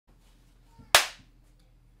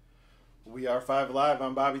We are 5Alive.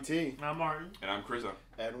 I'm Bobby T. I'm Martin. And I'm Chrisa.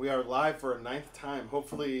 And we are live for a 9th time.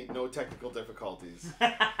 Hopefully, no technical difficulties.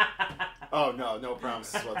 Oh, no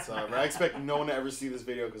promises whatsoever. I expect no one to ever see this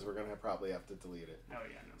video because we're going to probably have to delete it. Oh,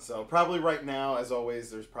 yeah. No. So, probably right now, as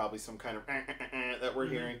always, there's probably some kind of that we're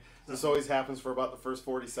hearing. This always happens for about the first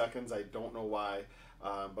 40 seconds. I don't know why.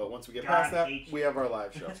 But once we get past that, we have our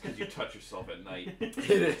live show. That's because you touch yourself at night. It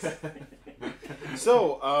is.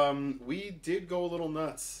 So, we did go a little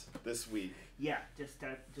nuts this week. Yeah, just a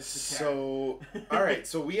tad. So, all right.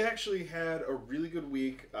 So we actually had a really good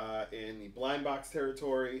week in the blind box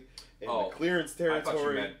territory, in the clearance territory. I thought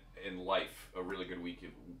you meant in life, a really good week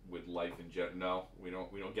with life in general. No, we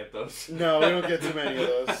don't get those. No, we don't get too many of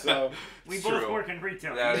those. So we both work in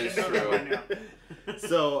retail. That is true.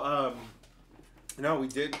 So, no, we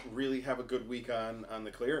did really have a good week on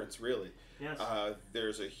the clearance, really. Yes.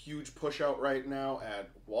 There's a huge push out right now at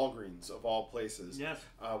Walgreens, of all places. Yes.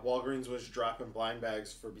 Walgreens was dropping blind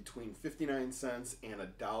bags for between 59 cents and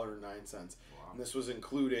 $1.09. Wow. And this was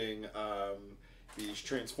including these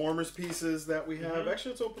Transformers pieces that we have.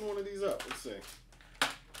 Actually, let's open one of these up. Let's see.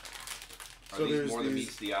 Are these more than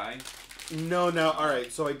meets the eye? No. All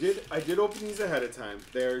right. So I did open these ahead of time.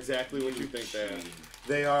 They're exactly what you think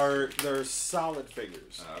they are. They're solid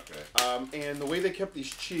figures. Okay. And the way they kept these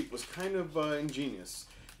cheap was kind of ingenious.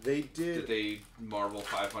 Did they Marvel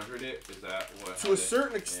 500 it? Is that what? To a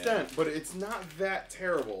certain extent, but it's not that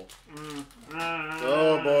terrible.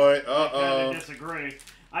 Oh boy. I kind of disagree.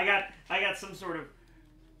 I got some sort of.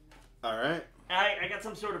 All right. I got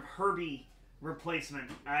some sort of Herbie replacement.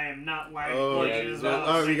 I am not lying.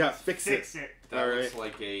 We got Fix It. That looks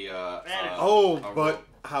like a.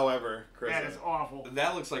 However, Chris, that is awful.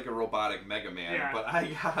 That looks like a robotic Mega Man. Yeah. But I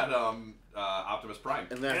got Optimus Prime,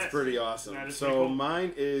 and that's pretty awesome. That is so cool.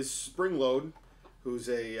 Mine is Springload, who's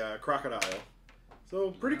a crocodile.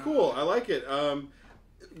 So pretty cool. I like it.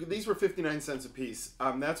 These were 59 cents a piece.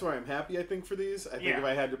 That's why I'm happy. I think for these, I think if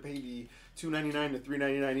I had to pay the $2.99 to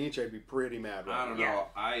 $3.99 each, I'd be pretty mad. I don't know.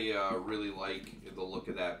 I really like the look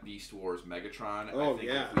of that Beast Wars Megatron. I think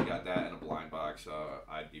if we got that in a blind box,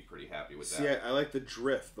 I'd be pretty happy with that. See, I like the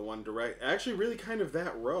Drift, the one direct. Actually, really kind of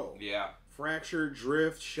that row. Yeah. Fracture,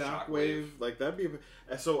 Drift, Shockwave. Like, that'd be...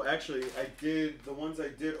 So, actually, the ones I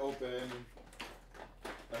did open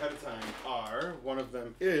ahead of time are, one of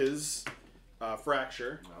them is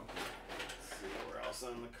Fracture. No. Let's see, where else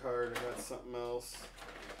on the card? I got something else.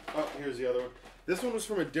 Oh, here's the other one. This one was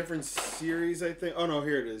from a different series, I think. Oh, no,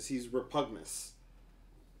 here it is. He's Repugnus.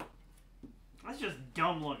 That's just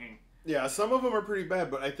dumb looking. Yeah, some of them are pretty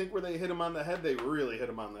bad, but I think where they hit him on the head, they really hit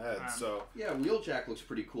him on the head. So yeah, Wheeljack looks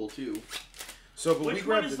pretty cool too. So, but which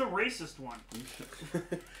one is the racist one?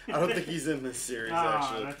 I don't think he's in this series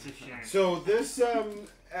actually. That's a shame. So this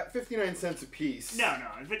at 59 cents a piece. No,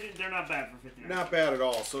 they're not bad for 59. Not bad at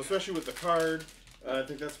all. So especially with the card, I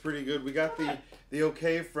think that's pretty good. We got the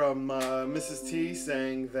okay from Mrs. T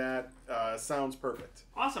saying that sounds perfect.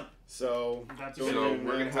 Awesome. So we're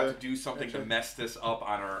gonna have to do something to mess this up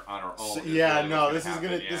on our own. So,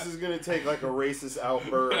 this is gonna take like a racist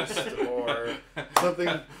outburst or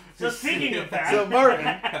something. So speaking of that, so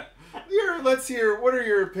Martin, let's hear what are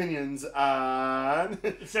your opinions on?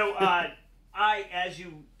 So as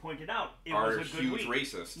you pointed out, it was a good week. Huge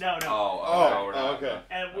racist. No. Okay.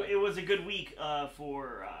 And it was a good week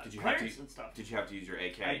for clearance and stuff. Did you have to use your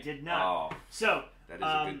AK? I did not. Oh, so that is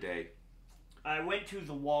a good day. I went to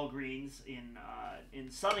the Walgreens in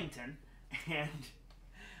Southington, and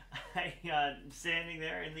I'm standing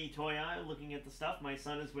there in the toy aisle looking at the stuff. My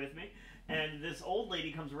son is with me, and this old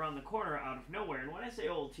lady comes around the corner out of nowhere. And when I say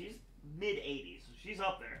old, she's mid-80s. So she's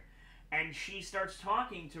up there. And she starts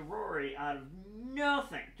talking to Rory out of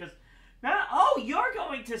nothing. Just, you're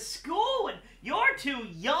going to school, and you're too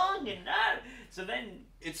young, and that. So then...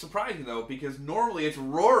 It's surprising, though, because normally it's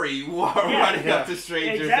Rory running up to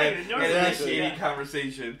strangers and initiating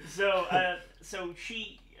conversation. So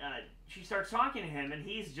she starts talking to him, and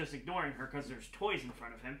he's just ignoring her because there's toys in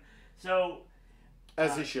front of him. So...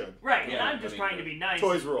 As he should. Right, and I'm just trying to be nice.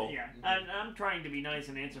 Toys rule. Yeah, and I'm trying to be nice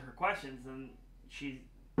and answer her questions, and she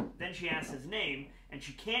asks his name, and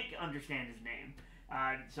she can't understand his name.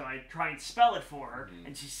 So I try and spell it for her,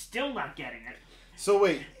 and she's still not getting it. So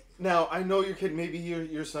wait... Now, I know your kid, maybe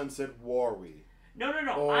your son said Rory. No.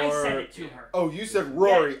 I said it to her. Oh, you said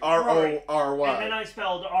Rory, R-O-R-Y. And then I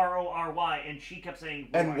spelled R-O-R-Y, and she kept saying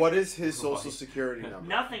Rory. And what is his social security number?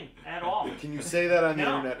 Nothing at all. Can you say that on the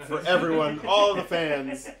internet for everyone, all the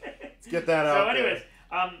fans? Let's get that out there.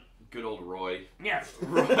 So anyways, good old Roy. Yes.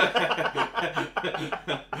 Like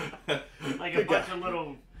a bunch of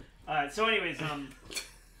little... so anyways,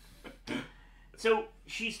 so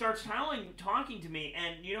she starts talking to me,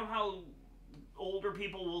 and you know how older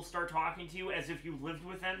people will start talking to you as if you've lived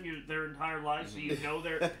with them their entire lives, so you know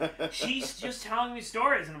they're... She's just telling me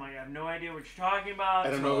stories, and I'm like, I have no idea what you're talking about. I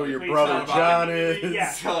don't know who your brother John is.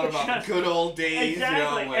 Yeah. Tell her about the good old days.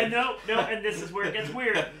 Exactly. You know, like... And and this is where it gets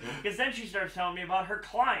weird. Because then she starts telling me about her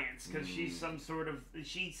clients, because she's some sort of...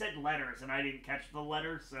 She said letters, and I didn't catch the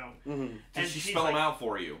letters, so... Did she spell them out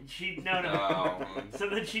for you? No. So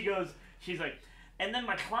then she's like, and then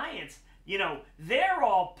my clients... You know, they're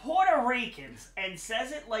all Puerto Ricans, and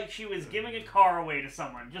says it like she was giving a car away to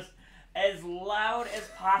someone, just as loud as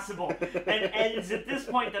possible. And it's at this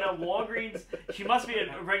point that a Walgreens, she must be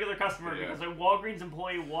a regular customer, because a Walgreens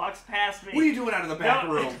employee walks past me. What are you doing out of the back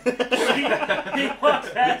room? He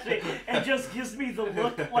walks past me and just gives me the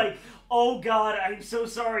look like, oh God, I'm so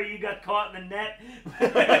sorry you got caught in the net.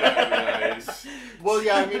 Nice. Well,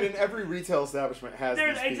 yeah, I mean, in every retail establishment has these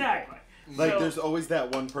people. Exactly. Like, there's always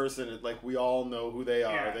that one person, like, we all know who they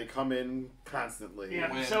are. Yeah. They come in constantly.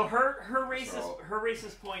 Yeah, so her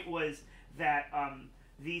racist point was that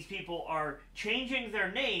these people are changing their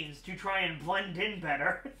names to try and blend in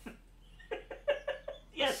better.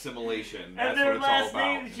 Yes. Assimilation. That's and their what it's last all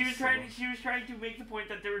about. names. She was trying to make the point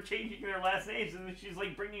that they were changing their last names, and she's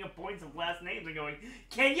like bringing up points of last names and going,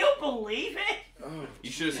 "Can you believe it?" Oh,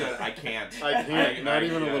 you should have said, "I can't." I can't. Not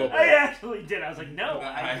even a little bit. I actually did. I was like, "No,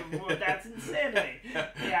 that's insanity."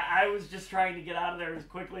 Yeah, I was just trying to get out of there as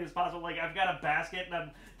quickly as possible. Like, I've got a basket, and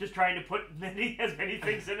I'm just trying to put as many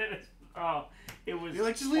things in it as it was. You're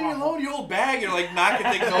like, just leave me alone, you old bag. You're like knocking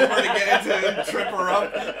things over to get into and trip her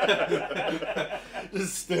up.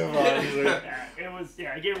 Just stiff arms. Yeah, it was.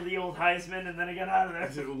 Yeah, I gave her the old Heisman, and then I got out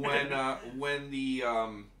of there. When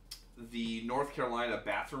the North Carolina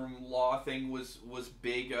bathroom law thing was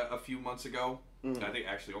big a few months ago, I think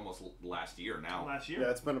actually almost last year now. Last year. Yeah,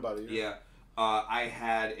 it's been about a year. Yeah, I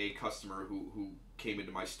had a customer who came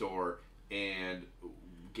into my store and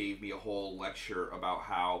gave me a whole lecture about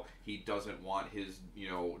how he doesn't want his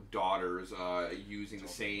daughters using the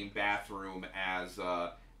same bathroom as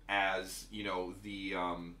as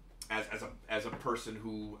a person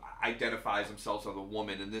who identifies themselves as a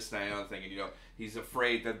woman and this that, and the other thing, and he's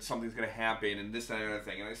afraid that something's going to happen and this that, and the other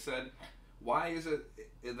thing. And I said, why is it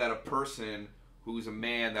that a person who's a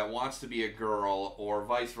man that wants to be a girl or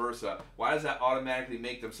vice versa, why does that automatically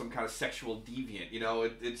make them some kind of sexual deviant?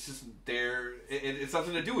 It's just it's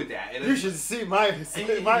nothing to do with that. You should see my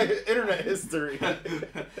internet history.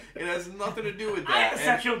 It has nothing to do with I'm that. a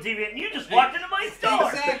sexual deviant, and you just walked into my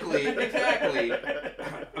store. Exactly.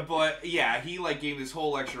 But yeah, he gave this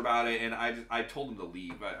whole lecture about it, and I told him to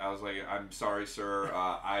leave. I was like, I'm sorry, sir.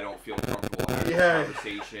 I don't feel comfortable having this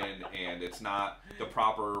conversation, and it's not the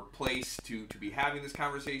proper place to be having this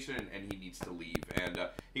conversation, and he needs to leave. And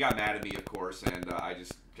he got mad at me, of course, and I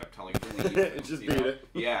just kept telling him to leave. And, just beat it.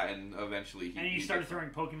 Yeah, and eventually he started throwing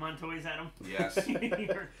Pokemon toys at him. Yes. I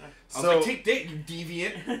was like, take that, you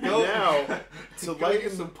deviant. Go now to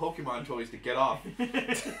lighten some Pokemon toys to get off.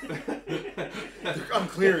 I'm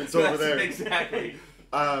clearance over there. Exactly.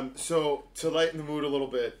 So to lighten the mood a little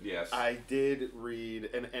bit, yes, I did read,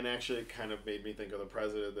 and actually it kind of made me think of the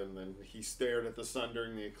president, and then he stared at the sun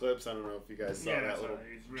during the eclipse. I don't know if you guys saw that little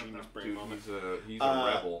genius brain moment. He's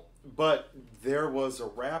a rebel. But there was a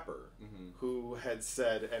rapper who had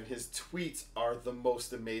said, and his tweets are the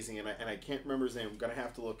most amazing, and I can't remember his name. I'm going to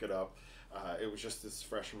have to look it up. It was just as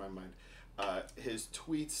fresh in my mind. His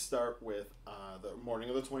tweets start with the morning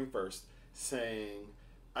of the 21st, saying,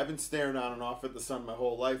 I've been staring on and off at the sun my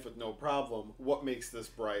whole life with no problem. What makes this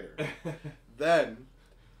brighter? Then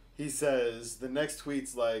he says, the next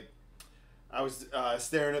tweet's like, I was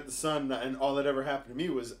staring at the sun, and all that ever happened to me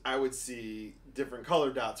was I would see different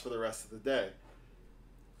color dots for the rest of the day.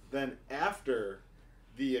 Then after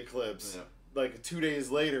the eclipse, 2 days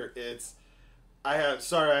later, it's, I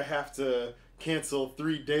have to cancel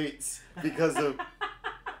 3 dates because of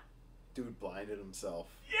dude blinded himself.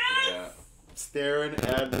 Yes! Yeah. Staring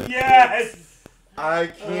at me. Yes! I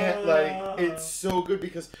can't, it's so good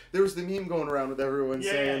because there was the meme going around with everyone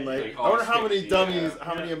saying, I wonder how many dummies,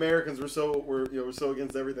 how many Americans were so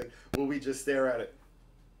against everything. Will we just stare at it?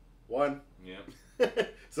 1. Yeah.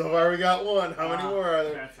 So far we got 1. How many more are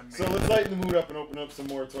there? That's amazing. So let's lighten the mood up and open up some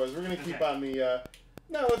more toys. We're gonna keep on the.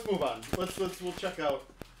 No, let's move on. We'll check out.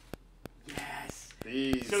 Yes.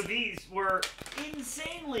 These. So these were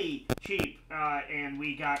insanely cheap, and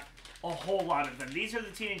we got a whole lot of them. These are the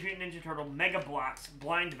Teenage Mutant Ninja Turtle Mega Blocks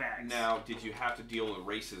blind bags. Now, did you have to deal with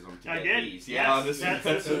racism to get these? Yeah, this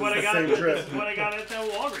is what I got. This is what I got at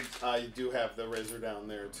Walgreens. You do have the razor down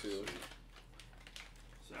there too.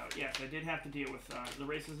 So yes, I did have to deal with the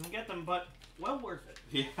racism and get them, but well worth it.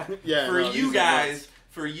 Yeah. Yeah. For no, you guys,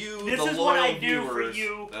 for you, This the is loyal what I do viewers. for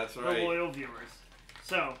you, That's the right. loyal viewers.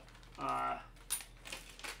 So,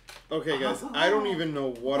 Okay, guys, I don't even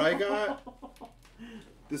know what I got.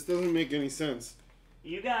 This doesn't make any sense.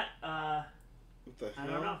 you got, What the hell? I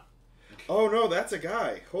don't know. Oh, no, that's a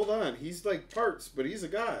guy. Hold on. He's like parts, but he's a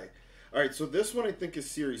guy. All right, so this one I think is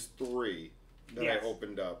Series 3 that Yes. I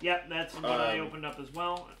opened up. Yep, that's what I opened up as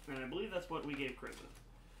well, and I believe that's what we gave Chris.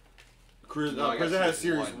 Chris No, I got has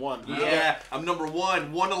Series 1. Yeah, I'm number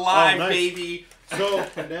one alive, nice. baby. So,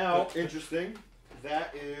 now, interesting,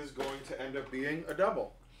 that is going to end up being a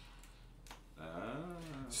double.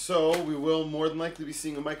 So, we will more than likely be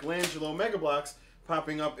seeing a Michelangelo Mega Bloks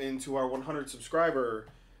popping up into our 100 subscriber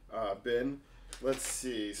bin. Let's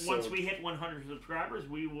see. So, Once we hit 100 subscribers,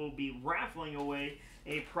 we will be raffling away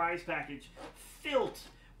a prize package filled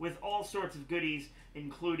with all sorts of goodies,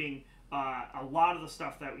 including a lot of the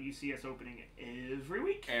stuff that you see us opening every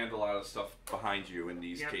week. And a lot of stuff behind you in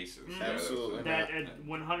these cases. Mhm. Absolutely. That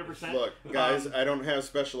 100%. Look, guys, I don't have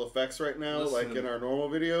special effects right now, Listen, like in our normal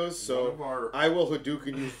videos, so I will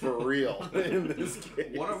Hadouken you for real in this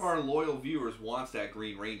case. One of our loyal viewers wants that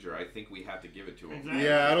Green Ranger. I think we have to give it to him. Exactly.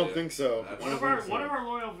 Yeah, I don't think so. One of our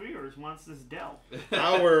loyal viewers wants this Dell.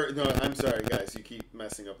 No, I'm sorry, guys, you keep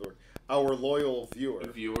messing up the word. Our loyal viewer.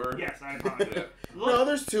 Viewer. Yes, I apologize. No,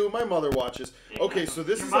 there's two. My mother watches. Okay, so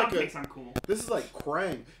this Your is mom like thinks I'm cool. this is like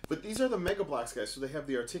Krang, but these are the Mega Bloks, guys. So they have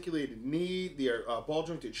the articulated knee, the ball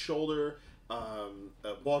jointed shoulder,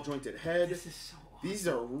 ball jointed head. This is so awesome. These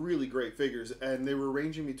are really great figures, and they were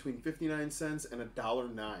ranging between 59 cents and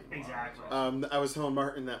 $1.09. Exactly. I was telling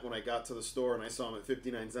Martin that when I got to the store and I saw them at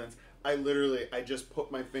 59 cents, I just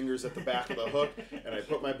put my fingers at the back of the hook and I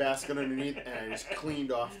put my basket underneath and I just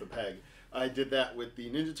cleaned off the peg. I did that with the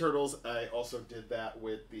Ninja Turtles. I also did that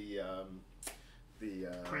with the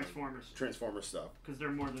Transformers stuff. Because they're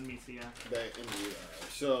more than meets the eye. They indeed are.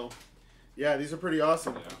 So, yeah, these are pretty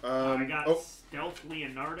awesome. Yeah. I got Stealth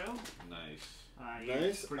Leonardo. Nice.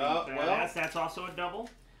 Nice. Pretty Well, badass. That's also a double.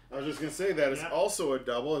 I was just going to say that is Yep. also a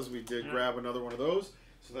double, as we did Yep. grab another one of those.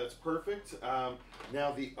 So that's perfect. Now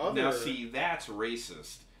the other... Now see, that's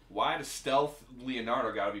racist. Why does Stealth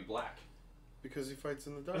Leonardo gotta be black? Because he fights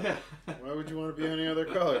in the dark. Why would you want to be any other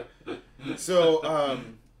color? So,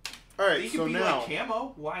 all right. He So could be now, like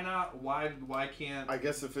camo. Why not? Why you're I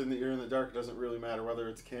guess if you're in the dark, it doesn't really matter whether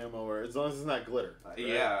it's camo or as long as it's not glitter. Right?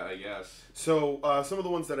 Yeah, I guess. So some of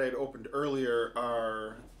the ones that I had opened earlier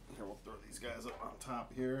are here. We'll throw these guys up on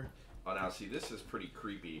top here. Oh, now see, this is pretty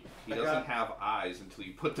creepy. He I doesn't got- have eyes until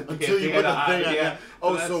you put the Until you put the bandana thing on. on. Yeah.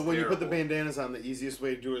 Oh, That's so when you put the terrible. bandanas on, the easiest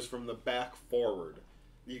way to do it is from the back forward.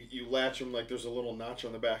 You latch them like there's a little notch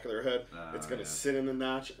on the back of their head. It's going to sit in the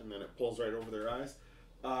notch, and then it pulls right over their eyes.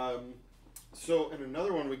 And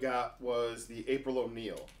another one we got was the April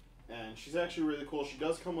O'Neil. And she's actually really cool. She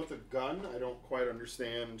does come with a gun. I don't quite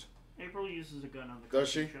understand. April uses a gun on the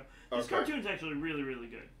Does cartoon she? show. This Okay. cartoon's actually really, really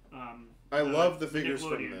good. I love the figures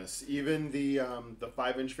from Nickelodeon. this. Even the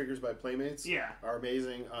 5-inch figures by Playmates Yeah. are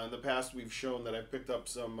amazing. In the past, we've shown that I've picked up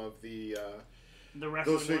some of the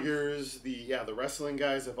wrestling those figures. The wrestling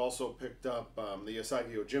guys. I've also picked up the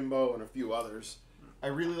Usagi Yojimbo and a few others. I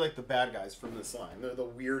really like the bad guys from this line. They're the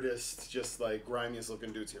weirdest, just like grimiest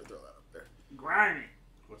looking dudes. Here, throw that up there. Grimy.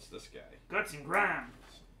 What's this guy? Guts and grime.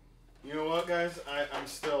 You know what, guys? I'm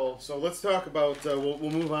still. So let's talk about. We'll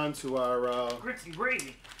move on to our. Grits and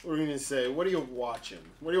gravy. What are we gonna say? What are you watching?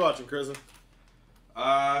 What are you watching, Chris?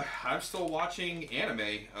 I'm still watching anime.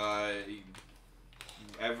 I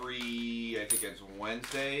think it's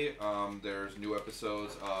Wednesday. There's new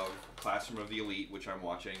episodes of Classroom of the Elite, which I'm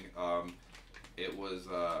watching. It was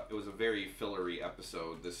a very fillery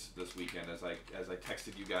episode this weekend. As I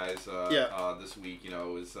texted you guys this week, it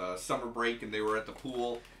was summer break and they were at the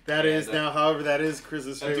pool. That is now, however, that is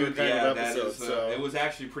Chris's favorite kind of episode. So it was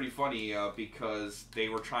actually pretty funny because they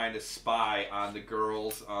were trying to spy on the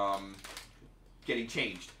girls getting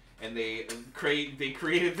changed, and they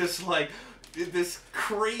created this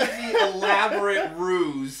crazy elaborate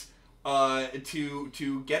ruse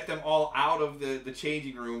to get them all out of the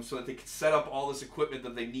changing room so that they could set up all this equipment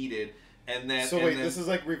that they needed. And then this is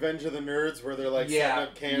like Revenge of the Nerds where they're like setting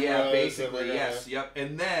up cameras. Yeah, basically, yes, yep.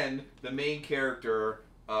 And then the main character,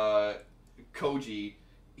 Koji,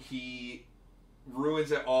 he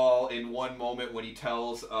ruins it all in one moment when he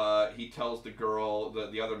tells the girl,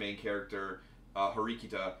 the other main character,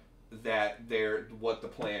 Harikita, that what the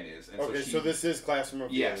plan is. And okay, so this is Classroom of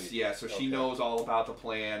the Elite. Yes. So she knows all about the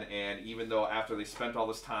plan, and even though after they spent all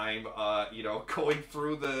this time, going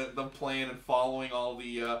through the plan and following all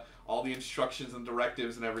all the instructions and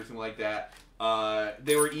directives and everything like that.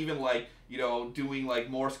 They were even like, you know, doing like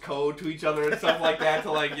Morse code to each other and stuff like that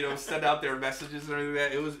to like, you know, send out their messages and everything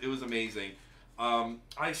like that. It was amazing.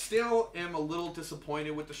 I still am a little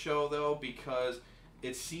disappointed with the show though, because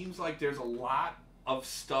it seems like there's a lot of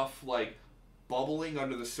stuff like bubbling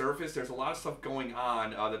under the surface. There's a lot of stuff going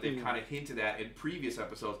on that they've kind of hinted at in previous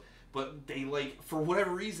episodes, but they like, for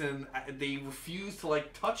whatever reason, they refuse to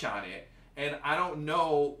like touch on it. And I don't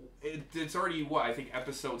know. It's already what, I think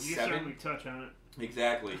episode 7. You certainly touch on it.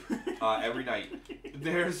 Exactly. Every night.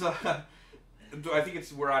 There's I think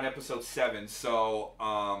we're on episode 7, so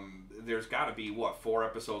there's got to be what, 4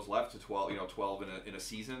 episodes left to 12, you know, 12 in a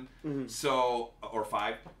season. So, or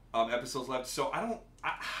 5 episodes left. So I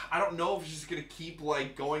don't know if it's just gonna keep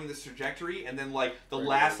like going this trajectory, and then like the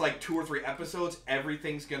last like 2 or 3 episodes,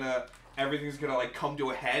 everything's gonna like come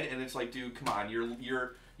to a head, and it's like, dude, come on,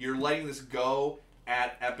 you're letting this go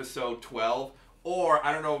at episode 12, or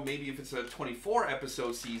I don't know, maybe if it's a 24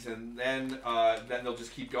 episode season, then they'll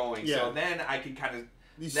just keep going. Yeah. So then I can kind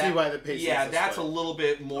of see why the pace. Yeah, that's a little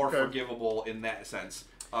bit more forgivable in that sense.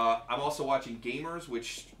 I'm also watching Gamers,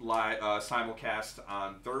 which simulcast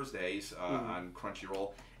on Thursdays on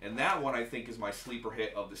Crunchyroll, and that one I think is my sleeper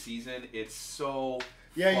hit of the season. It's so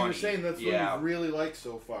funny. You were saying that's what you really like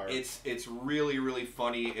so far. It's really, really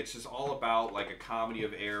funny. It's just all about like a comedy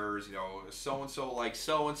of errors, you know, so and so like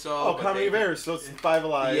so and so. Oh, comedy of errors. So it's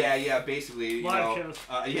 5Alive. Yeah, basically. You Live know,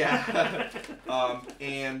 shows. Yeah.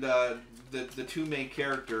 And the 2 main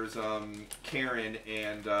characters, Karen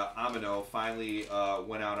and Amino, finally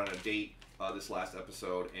went out on a date this last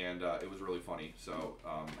episode, and it was really funny. So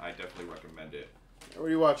I definitely recommend it. What are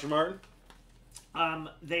you watching, Martin?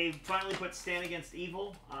 They finally put Stand Against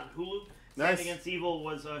Evil on Hulu. Nice. Stand Against Evil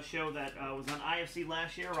was a show that was on IFC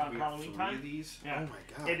last year around Halloween time. Of these? Yeah. Oh my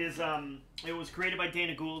god! It is. It was created by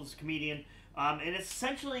Dana Gould, a comedian, and it's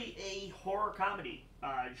essentially a horror comedy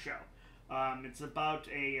show. It's about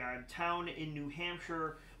a town in New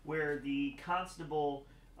Hampshire where the constable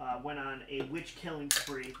went on a witch killing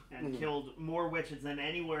spree and killed more witches than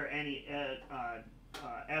anywhere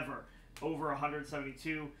ever, over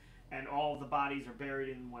 172. And all of the bodies are buried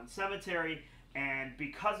in one cemetery, and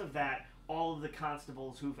because of that, all of the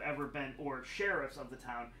constables who've ever been, or sheriffs of the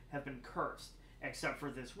town, have been cursed, except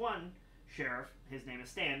for this one sheriff. His name is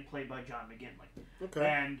Stan, played by John McGinley. Okay.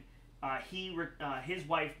 And his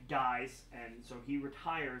wife dies, and so he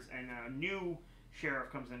retires, and a new sheriff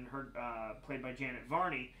comes in, played by Janet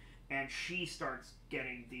Varney, and she starts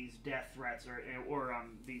getting these death threats or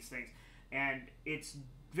these things, and it's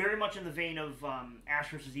very much in the vein of Ash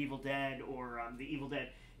vs. Evil Dead or The Evil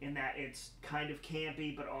Dead, in that it's kind of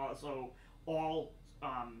campy, but also all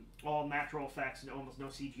natural effects and almost no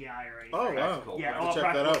CGI or anything. Oh wow! Cool. Yeah, all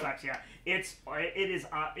practical effects. Yeah, it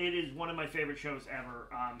is one of my favorite shows ever.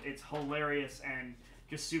 It's hilarious and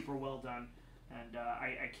just super well done, and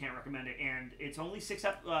I can't recommend it. And it's only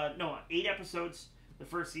 8 episodes the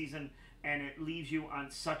first season. And it leaves you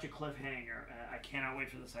on such a cliffhanger. I cannot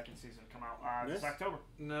wait for the second season to come out this October.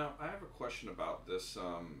 Now, I have a question about this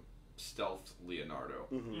stealth Leonardo.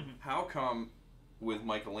 How come with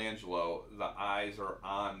Michelangelo, the eyes are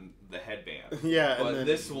on the headband? Yeah. But then,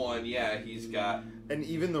 this one, he's got... And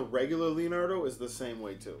even the regular Leonardo is the same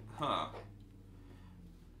way, too. Huh.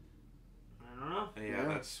 I don't know. Yeah,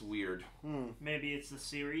 that's weird. Maybe it's the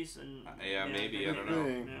series. And maybe. I don't know.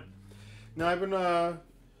 Yeah. No, I've been...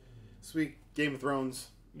 This week, Game of Thrones.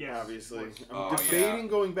 Yes, obviously. I'm debating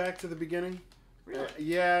going back to the beginning. Really?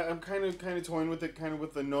 Yeah, I'm kind of toying with it, kind of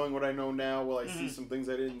with the knowing what I know now. Will I see some things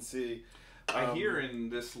I didn't see? I hear in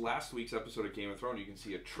this last week's episode of Game of Thrones, you can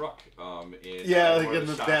see a truck in in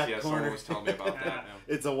the shots. back corner. Someone was telling me about that.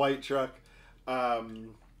 Yeah. It's a white truck. Let's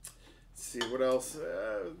see, what else?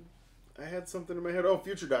 I had something in my head. Oh,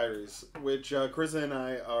 Future Diaries, which Chris and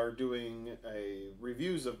I are doing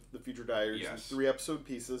reviews of the Future Diaries in 3-episode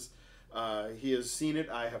pieces. He has seen it.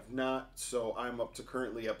 I have not, so I'm up to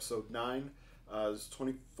currently episode 9. There's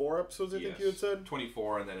 24 episodes, I think you had said?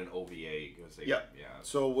 24 and then an OVA. Yeah.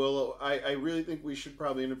 So I really think we should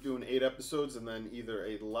probably end up doing 8 episodes and then either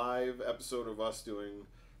a live episode of us doing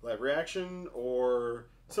live reaction or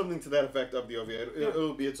something to that effect of the OVA.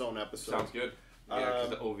 It'll be its own episode. Sounds good. Yeah, because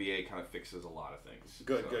the OVA kind of fixes a lot of things.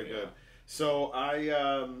 Good. So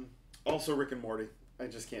I also Rick and Morty. I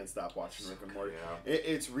just can't stop watching Rick and Morty. Yeah.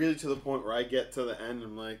 It's really to the point where I get to the end and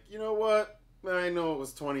I'm like, you know what? I know it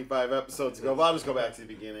was 25 episodes ago, but I'll just go back to the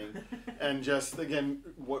beginning. And just, again,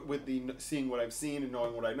 seeing what I've seen and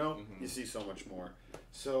knowing what I know, you see so much more.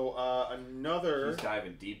 So, another... He's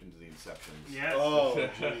diving deep into the Inceptions. Yes. Oh,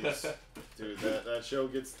 jeez. Dude, that show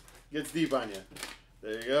gets deep on you.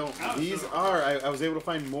 There you go. Oh, These are. I was able to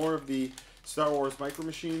find more of the Star Wars Micro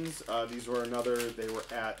Machines. These were another. They were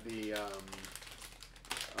at the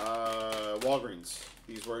Walgreens.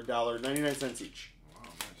 These were $1.99 each. Wow,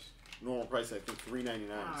 nice. Normal price, I think, $3.99.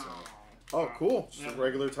 So. Oh, cool! Just a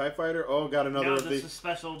regular TIE Fighter. Oh, got another no, of the. this is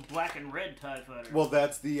special black and red TIE Fighter. Well,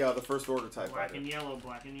 that's the First Order TIE black Fighter. and yellow,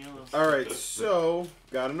 black and yellow. All right, so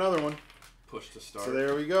got another one. Push to start. So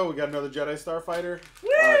there we go. We got another Jedi Starfighter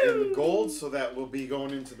in the gold, so that will be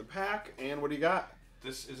going into the pack. And what do you got?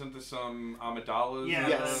 Isn't this Amidala's? Yeah,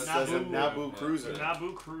 Yes, that's a Naboo Cruiser.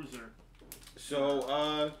 Naboo Cruiser.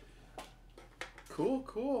 So,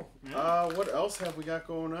 cool. Yeah. What else have we got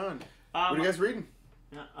going on? What are you guys reading?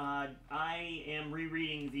 I am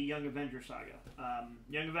rereading the Young Avengers saga.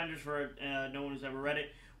 Young Avengers, for no one who's ever read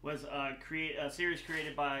it, was a series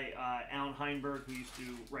created by Alan Heinberg, who used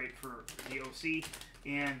to write for the OC,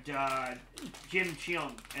 and Jim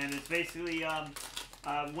Cheung. And it's basically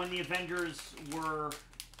when the Avengers were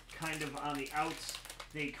kind of on the outs,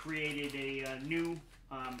 they created a new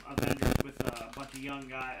Avengers with a bunch of young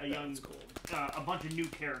guys, a bunch of new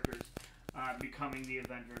characters becoming the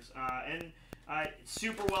Avengers. And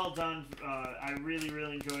super well done. I really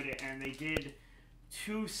enjoyed it, and they did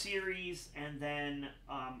 2 series and then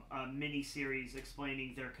a mini series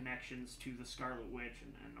explaining their connections to the Scarlet Witch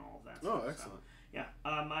and all of that stuff. Oh, excellent. So, yeah,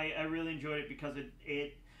 I really enjoyed it because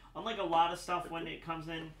it unlike a lot of stuff when it comes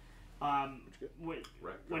in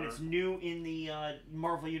when it's new in the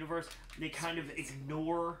Marvel universe, they kind of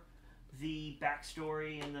ignore the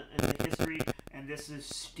backstory and the history, and this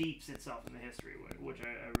steeps itself in the history, which I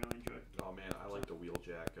really enjoyed. Oh man, I like the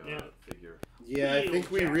Wheeljack figure. Yeah, I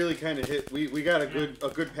think we really kind of hit. We got a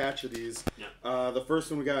good patch of these. Yeah. The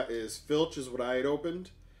first one we got is Filch, is what I had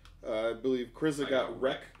opened. I believe Krizza got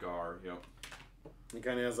Gar. Yep. He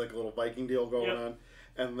kind of has like a little Viking deal going on,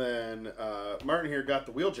 and then Martin here got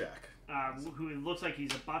the Wheeljack. Who looks like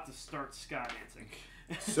he's about to start ska dancing.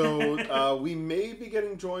 So we may be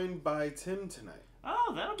getting joined by Tim tonight.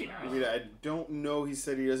 Oh, that'll be nice. I mean, I don't know. He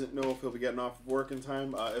said he doesn't know if he'll be getting off of work in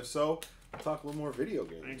time. If so, we'll talk a little more video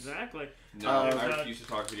games. Exactly. No, I refuse to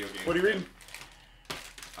talk video games. What are you reading?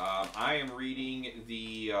 I am reading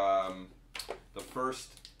the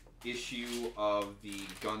first issue of the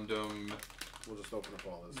Gundam. We'll just open up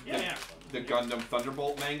all this. Yeah. The Gundam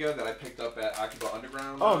Thunderbolt manga that I picked up at Akiba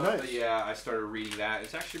Underground. Oh, nice. Yeah, I started reading that.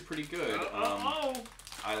 It's actually pretty good.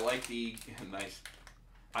 I like the nice.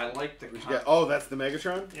 I like the. That's the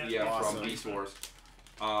Megatron. Yeah, awesome. from Beast Wars.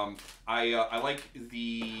 I like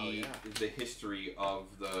the history of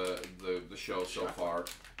the show so far.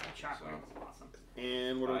 Chocolate is awesome.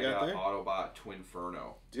 And what do we got there? Autobot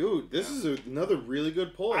Twinferno. Dude, this is another really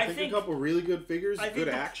good pull. I think a couple really good figures, good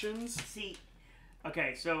actions. See,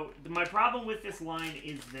 okay, so my problem with this line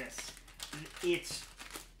is this: it's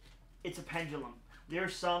a pendulum.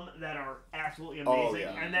 There's some that are absolutely amazing,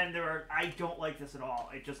 and then there are. I don't like this at all.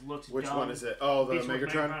 It just looks. Which dumb. one is it? Oh, the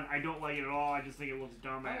Megatron. I don't like it at all. I just think it looks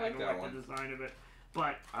dumb. I don't like the design of it.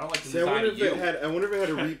 But I don't like the design of you. I wonder if it had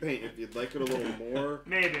a repaint. If you'd like it a little more.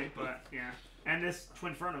 Maybe, but yeah. And this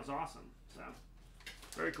Twinferno's awesome. So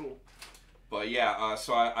very cool. But yeah,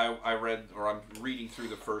 so I read, or I'm reading through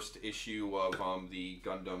the first issue of the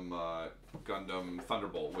Gundam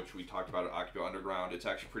Thunderbolt, which we talked about at Akiba Underground. It's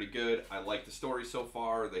actually pretty good. I like the story so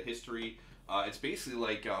far, the history. It's basically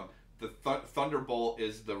like the Thunderbolt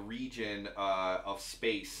is the region of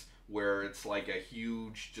space where it's like a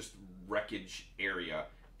huge just wreckage area.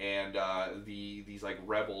 And these like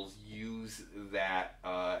rebels use that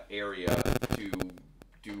area to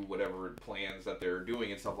do whatever plans that they're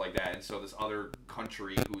doing and stuff like that. And so this other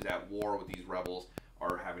country who's at war with these rebels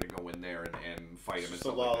are having to go in there and fight them and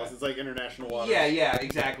stuff like that. It's like international waters. Yeah,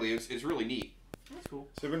 exactly. It's really neat. That's cool.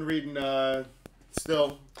 So I've been reading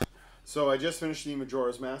still. So I just finished the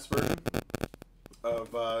Majora's Mask version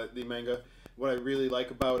of the manga. What I really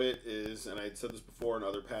like about it is, and I said this before in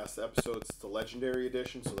other past episodes, it's the Legendary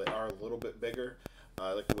Edition, so they are a little bit bigger.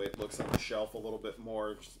 I like the way it looks on the shelf, a little bit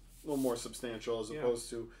more, just a little more substantial as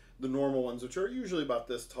opposed to the normal ones, which are usually about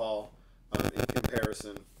this tall in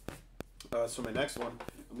comparison. So my next one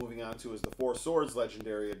I'm moving on to is the Four Swords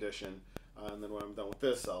Legendary Edition, and then when I'm done with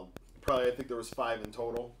this, I think there was 5 in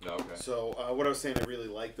total. Okay. So what I was saying I really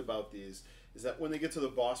liked about these is that when they get to the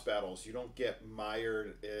boss battles, you don't get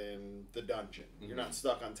mired in the dungeon. Mm-hmm. You're not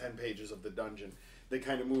stuck on 10 pages of the dungeon. They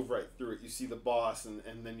kind of move right through it. You see the boss, and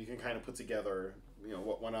then you can kind of put together,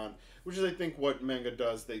 what went on, which is, I think, what manga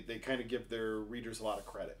does. They kind of give their readers a lot of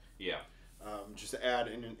credit. Yeah. just add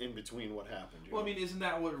in between what happened. Well, I mean, isn't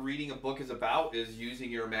that what reading a book is about? Is using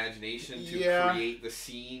your imagination to create the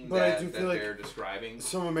scene but that they're describing?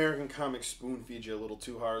 Some American comics spoon feed you a little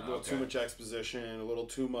too hard, a little too much exposition, a little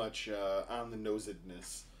too much on the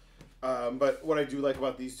nosedness. But what I do like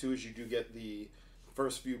about these two is you do get the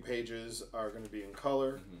first few pages are going to be in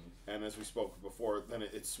color, and as we spoke before, then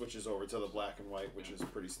it switches over to the black and white, which is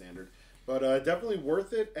pretty standard. But definitely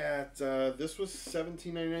worth it. At this was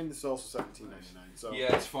 $17.99. This is also $17.99. So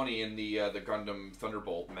yeah, it's funny in the Gundam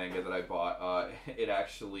Thunderbolt manga that I bought. It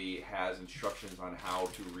actually has instructions on how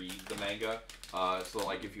to read the manga. So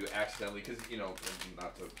like if you accidentally, because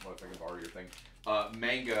not to if I can borrow your thing.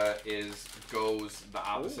 Manga goes the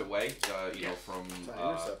opposite way. From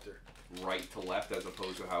right to left as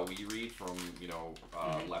opposed to how we read from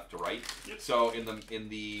left to right. Yep. So in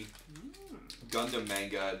the Gundam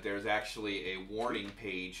manga, there's actually a warning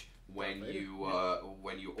page when you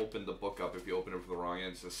open the book up. If you open it for the wrong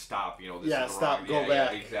end, it says stop. This is stop, wrong. go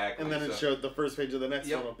back. Yeah, exactly. And then it showed the first page of the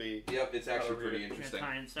next one will be. Yep, it's actually pretty interesting. A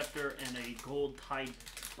Tie and Scepter and a gold TIE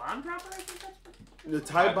bomb dropper. I think that's. The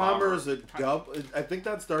TIE Bomber is a dub. I think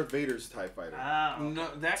that's Darth Vader's TIE Fighter. Oh. No,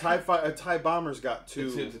 that TIE Bomber's got two.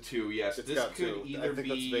 It's into two, yes. It's this got could two. either I think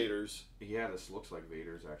that's Vader's. Yeah, this looks like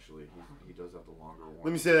Vader's actually. He does have the longer one.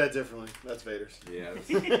 Let me say that differently. That's Vader's. Yeah.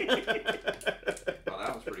 Oh,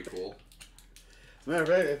 that was pretty cool. Matter of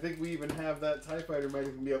fact, I think we even have that TIE Fighter might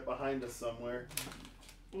even be up behind us somewhere.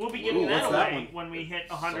 We'll be giving that away when we hit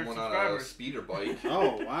 100 Someone subscribers. on a speeder bike.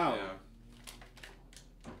 Oh, wow. Yeah.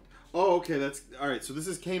 Oh, okay, that's alright. So this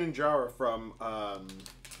is Kanan Jarrah from Star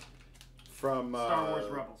Wars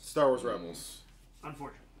Rebels. Star Wars Rebels.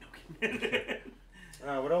 Unfortunately.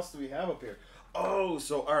 What else do we have up here? Oh,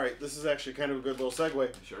 so alright, this is actually kind of a good little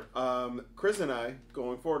segue. Sure. Chris and I,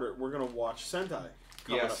 going forward, we're gonna watch Sentai.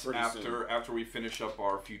 Yes, after we finish up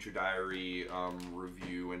our Future Diary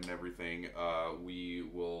review and everything,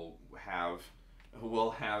 we'll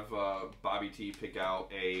have Bobby T pick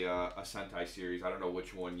out a Sentai series. I don't know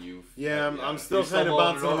which one you've. Yeah, I'm still kind of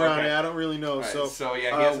bouncing around. Okay. I don't really know. Right, so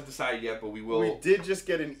yeah, he hasn't decided yet, but we will. We did just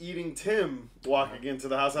get an eating Tim walking into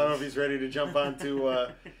the house. I don't know if he's ready to jump onto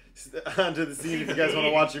the scene. If you guys want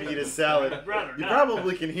to watch him eat his salad, you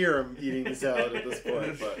probably can hear him eating the salad at this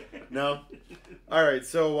point. But no. All right,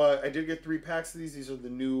 so I did get 3 packs of these. These are the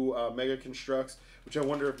new Mega Constructs, which I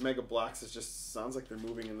wonder if Mega Blocks is just sounds like they're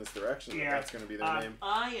moving in this direction. Yeah, that's going to be their name.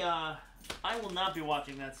 I will not be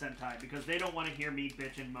watching that Sentai because they don't want to hear me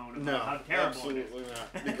bitch and moan about how terrible it is. Absolutely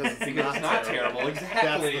not. Because it's not terrible.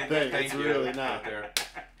 Exactly. That's the thing. It's really not.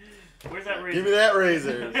 Where's that razor? Give me that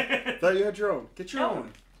razor. Thought you had your own. Get your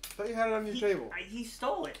own. Thought you had it on your table. He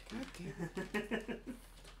stole it. God damn it.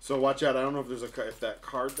 So watch out. I don't know if there's if that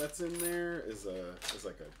card that's in there is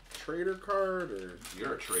like a trader card or.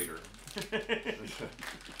 You're a traitor.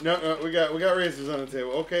 No, we got razors on the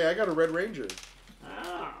table. Okay, I got a Red Ranger.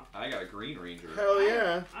 Oh. I got a Green Ranger. Hell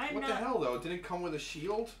yeah! What the hell though? It didn't come with a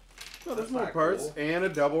shield. No, there's more parts and a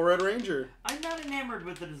double Red Ranger. I'm not enamored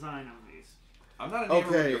with the design on these. I'm not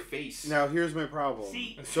enamored with your face. Now here's my problem.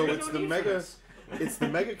 See, so it's the Mega. It's the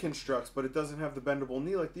Mega Constructs, but it doesn't have the bendable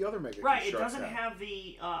knee like the other Mega Constructs. Right, it doesn't have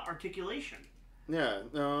the articulation. Yeah,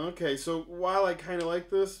 no, okay. So while I kind of like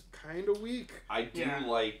this, kind of weak. I do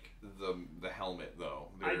like the helmet though.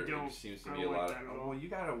 I don't. It seems to be a lot of. Well, you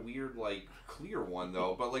got a weird clear one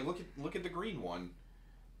though, but look at the green one.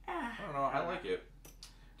 I don't know. I like it.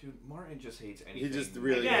 Dude, Martin just hates anything. He just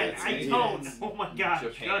really hates I don't. Oh my god!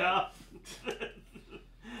 Japan. Shut up.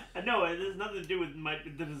 No, it has nothing to do with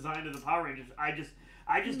the design of the Power Rangers. I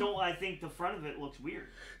just don't. I think the front of it looks weird.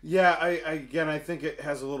 Yeah, I think it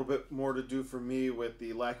has a little bit more to do for me with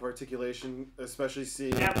the lack of articulation, especially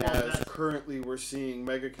seeing as currently we're seeing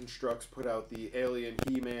Mega Constructs put out the Alien,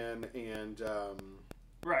 He-Man, and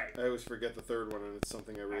right. I always forget the third one, and it's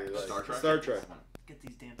something I really like. Star Trek. Get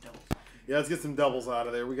these damn doubles. Yeah, let's get some doubles out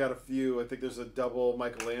of there. We got a few. I think there's a double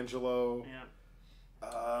Michelangelo. Yeah.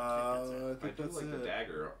 I think that's the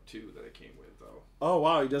dagger too that it came with though. Oh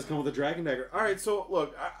wow, he does come with a dragon dagger. All right, so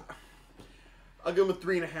look, I'll give him a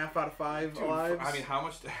 3.5 out of 5 lives. I mean, how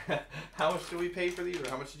much do we pay for these, or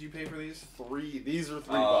how much did you pay for these? 3. These are $3.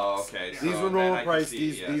 Oh, okay. These were normal price.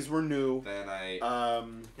 These were new. Then I.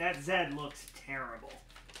 That Zed looks terrible.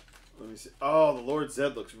 Let me see. Oh, the Lord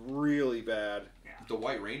Zed looks really bad. Yeah. The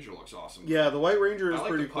White Ranger looks awesome. Yeah, the White Ranger is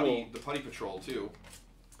pretty cool. The Putty Patrol too.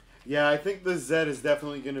 Yeah, I think the Zed is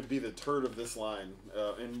definitely going to be the turd of this line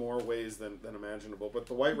in more ways than imaginable. But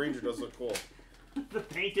the White Ranger does look cool. The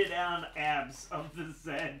painted on abs of the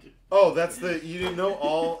Zed. Oh, that's you didn't know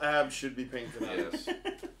all abs should be painted on. Yes.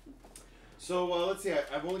 So let's see.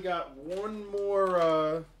 I've only got one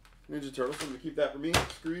more Ninja Turtles. So I'm going to keep that for me.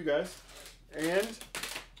 Screw you guys. And...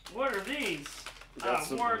 What are these?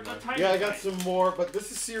 More, yeah, I got some more, but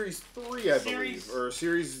this is Series 3, I believe. Or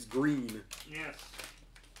Series Green. Yes.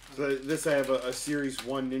 So this I have a Series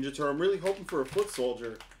 1 Ninja Turtle. I'm really hoping for a Foot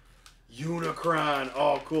Soldier. Unicron.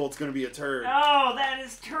 Oh, cool. It's going to be a turd. Oh, that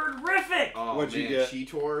is terrific. Oh, What'd man. you get?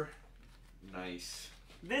 Cheetor. Nice.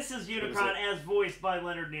 This is Unicron as voiced by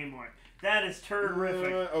Leonard Nimoy. That is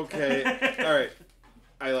terrific. Okay. All right.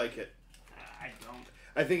 I like it. I don't.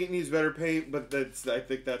 I think it needs better paint, but I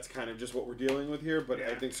think that's kind of just what we're dealing with here. But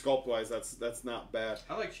I think sculpt-wise, that's not bad.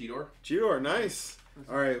 I like Cheetor. Cheetor, nice.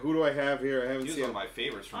 All right, who do I have here? I haven't He was seen one of my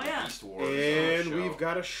favorites from the Beast Wars. And we've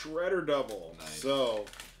got a Shredder double. Nice. So,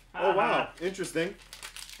 oh wow, interesting.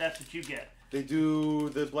 That's what you get. They do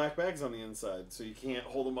the black bags on the inside, so you can't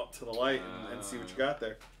hold them up to the light and see what you got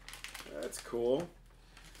there. That's cool.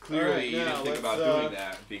 Clearly, you didn't think about doing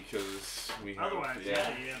that because we have... Otherwise, you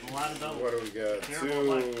have a lot of doubles. What do we got?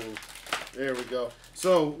 Two. There we go.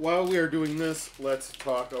 So, while we are doing this, let's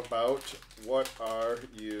talk about what are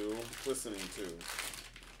you listening to?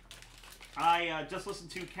 I just listened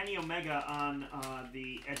to Kenny Omega on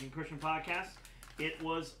the Edge and Christian podcast. It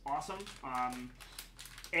was awesome.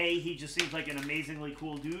 He just seems like an amazingly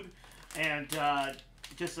cool dude. And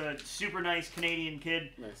just a super nice Canadian kid.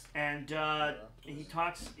 Nice. And he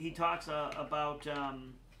talks about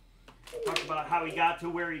how he got to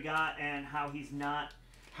where he got and how he's not.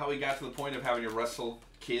 How he got to the point of having to wrestle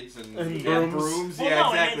kids and brooms. Well, yeah, no,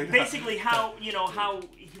 exactly. And basically how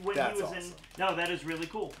when That's he was awesome. No, that is really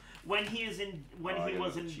cool. When he was in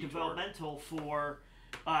developmental for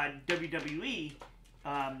WWE.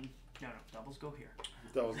 No, doubles go here.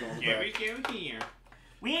 Doubles going back. Go here.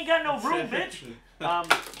 We ain't got no room, bitch. Well,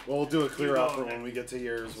 we'll do a clear out for when we get to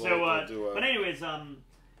yours. We'll do a... But anyways,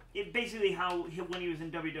 it basically when he was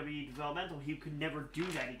in WWE developmental, he could never do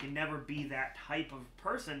that. He could never be that type of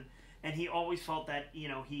person, and he always felt that he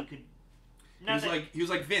could. He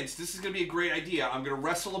was like Vince. This is gonna be a great idea. I'm gonna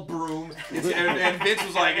wrestle a broom, and Vince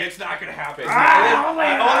was like, "It's not gonna happen."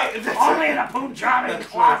 Only in a Punjabi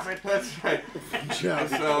closet. That's right.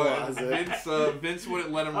 So Vince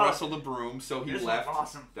wouldn't let him wrestle the broom, so he left.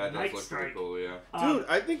 Awesome. That does look pretty cool, yeah. Dude,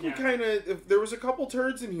 I think we kind of there was a couple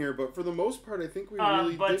turds in here, but for the most part, I think we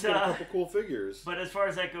really did get a couple cool figures. But as far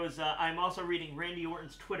as that goes, I'm also reading Randy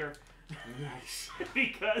Orton's Twitter. Nice.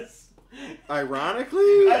 Because.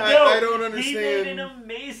 Ironically, I don't understand. He made an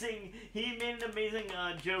amazing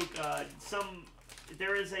joke.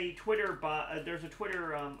 There's a Twitter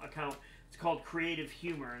account. It's called Creative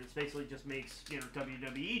Humor, and it basically just makes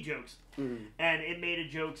WWE jokes. Mm-hmm. And it made a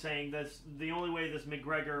joke saying that the only way this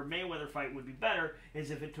McGregor Mayweather fight would be better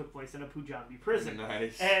is if it took place in a Punjabi prison.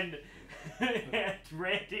 Nice. And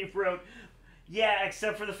Randy wrote. Yeah,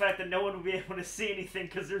 except for the fact that no one will be able to see anything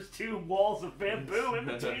because there's two walls of bamboo in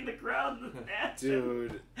between the crowd and the match.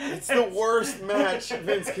 Dude, it's the worst match.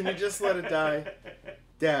 Vince, can you just let it die?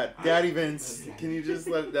 Daddy Vince, can you just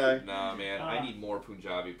let it die? Nah, man, I need more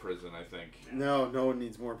Punjabi prison, I think. No one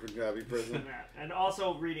needs more Punjabi prison. And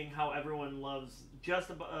also reading how everyone loves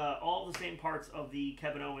just all the same parts of the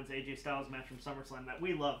Kevin Owens AJ Styles match from SummerSlam that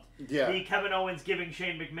we loved. Yeah. The Kevin Owens giving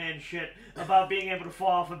Shane McMahon shit about being able to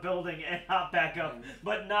fall off a building and hop back up,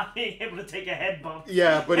 but not being able to take a head bump.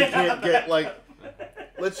 Yeah, but he can't get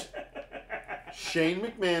Shane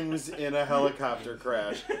McMahon was in a helicopter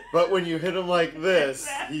crash, but when you hit him like this,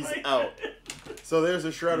 he's out. So there's a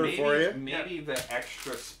shredder for you. Maybe the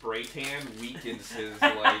extra spray tan weakens his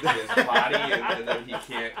body, and then he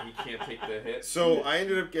can't take the hit. So I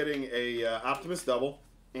ended up getting a Optimus double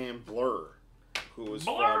and Blur, who was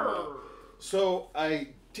from. So I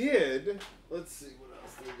did. Let's see what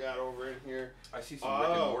else we got over in here. I see some Rick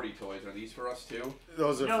and Morty toys. Are these for us too?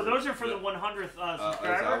 Those are for the 100th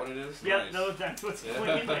subscriber. Is that what it is? Yep, Nice. no, that's what's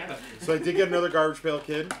going in there. So I did get another Garbage Pail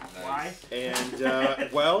Kid. Nice. Why? And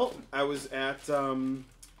I was at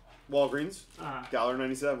Walgreens,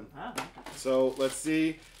 $1.97. Oh. So let's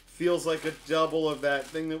see. Feels like a double of that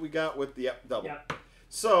thing that we got with the double. Yep.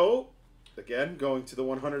 So again, going to the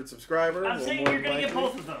 100 subscriber. I'm saying you're gonna get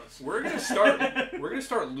both of those. We're gonna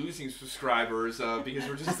start losing subscribers because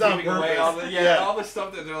we're just on giving away all purpose. all the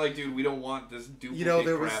stuff that they're like, dude, we don't want this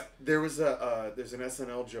duplicate crap. There's an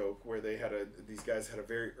SNL joke where these guys had a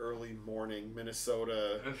very early morning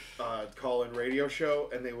Minnesota call-in radio show,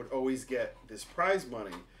 and they would always get this prize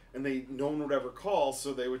money, and no one would ever call,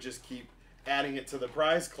 so they would just keep adding it to the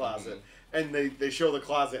prize closet. Mm-hmm. And they show the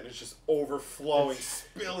closet, and it's just overflowing,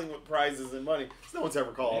 spilling with prizes and money. So no one's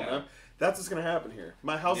ever calling them. That's what's gonna happen here.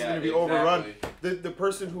 My house is Yeah, gonna be exactly. overrun. The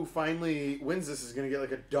person who finally wins this is gonna get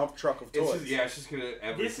like a dump truck of toys. It's just gonna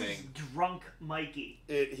everything. This is drunk Mikey.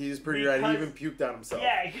 He's pretty right. He even puked on himself.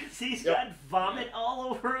 Yeah, because he's got vomit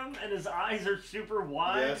all over him, and his eyes are super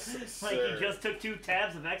wide. Yes, like sir. he just took 2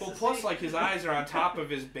 tabs of ecstasy. Well, plus like his eyes are on top of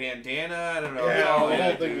his bandana. I don't know. Yeah, Oh, the yeah,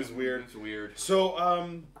 whole thing dude, was weird. It's weird. So,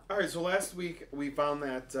 all right. So last week we found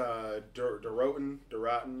that Durotan.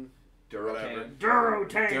 Durotan.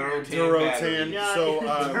 Durotan. Yeah, So,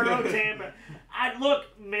 Durotan.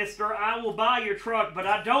 Look, mister, I will buy your truck, but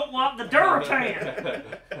I don't want the Durotan.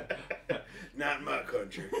 Not in my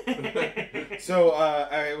country. So,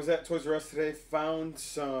 I was at Toys R Us today, found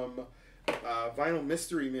some vinyl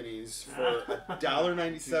mystery minis for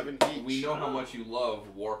 $1.97 each. We know how much you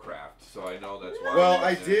love Warcraft, so I know that's why. Well,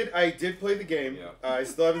 I did play the game. Yeah. I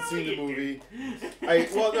still haven't seen the movie.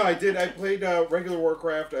 I did. I played regular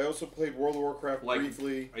Warcraft. I also played World of Warcraft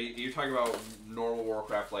briefly. You're talking about normal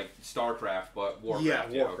Warcraft, like StarCraft, but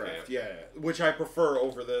Warcraft. Yeah, Warcraft. Yeah, which I prefer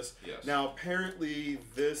over this. Yes. Now, apparently,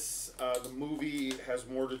 the movie has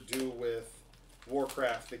more to do with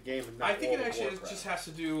Warcraft, the game, and not I think World it actually of Warcraft. just has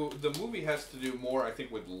to do. The movie has to do more, I think,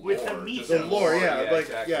 with lore. With the mythos. The lore,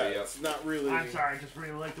 exactly, it's not really. I'm sorry, I just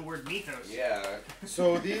really like the word mythos. Yeah.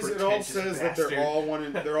 So these, it all says that bastard. they're all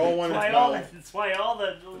one. They're all one. That's why all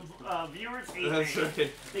the viewers hate That's me.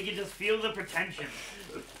 right. They can just feel the pretension.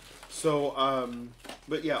 So,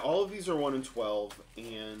 but yeah, all of these are 1 in 12,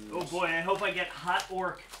 and Oh boy, I hope I get hot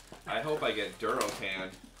orc. I hope I get Durotan.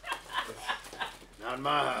 not in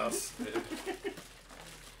my house.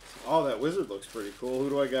 Oh, that wizard looks pretty cool. Who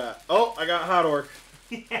do I got? Oh, I got Hot Orc.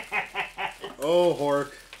 Oh,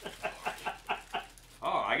 Hork.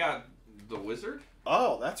 Oh, I got the wizard.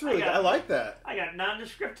 Oh, that's really. I like that. I got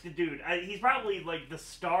nondescript dude. He's probably like the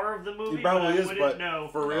star of the movie. He probably but I is, wouldn't but know.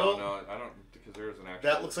 for real, No, I don't, because there is an actual.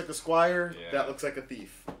 that looks like a squire. Yeah. That looks like a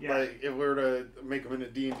thief. Yeah. Like if we were to make them into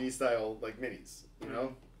D&D style, like minis, you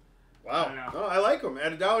know. Wow. I know. No, I like them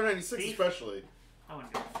at $1.96 Thief? especially. I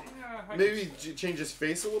wouldn't do it. Yeah, I Maybe change his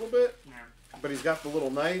face a little bit, Yeah. but he's got the little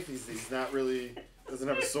knife. He's not really doesn't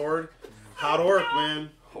have a sword. Hot Orc, man.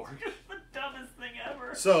 It's the dumbest thing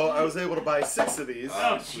ever. So I was able to buy 6 of these.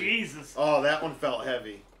 Oh, Jesus. Oh, that one felt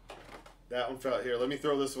heavy. That one felt... Here, let me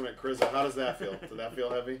throw this one at Chris. How does that feel? Did that feel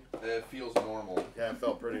heavy? It feels normal. Yeah, it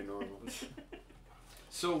felt pretty normal.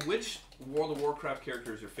 So, which World of Warcraft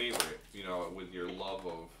character is your favorite? You know, with your love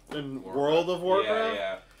of In Warcraft? World of Warcraft?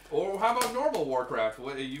 Yeah. Or how about normal Warcraft?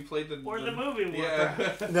 What you played the Or the movie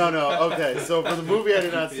Warcraft. Yeah. No. Okay, so for the movie, I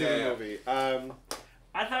did not see Yeah, the yeah. movie.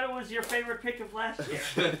 I thought it was your favorite pick of last year.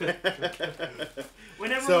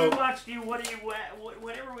 Whenever So- we watched you,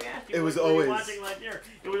 whenever we asked you, It was what were you always- watching last year?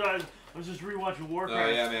 It was always, I was just rewatching Warcraft.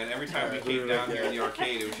 Oh yeah, man! Every time we came down here in the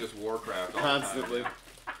arcade, it was just Warcraft all Constantly. the time.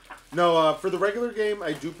 No, for the regular game,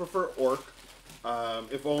 I do prefer Orc.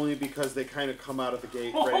 If only because they kind of come out of the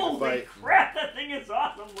gate ready to Holy fight. crap, that thing is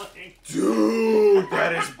awesome looking. Dude,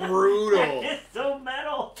 that is brutal. It's so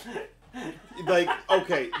metal. Like,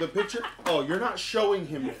 okay, the picture... Oh, you're not showing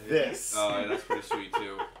him this. Oh, yeah, that's pretty sweet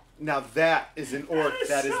too. Now that is an Orc That is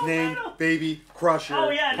that is so named metal. Baby Crusher Oh,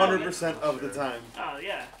 yeah, no, 100% of the time. Oh,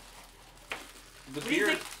 yeah. The What do you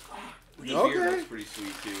beard, think? the Okay. beard looks pretty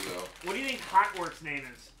sweet too, though. What do you think Hot Orc's name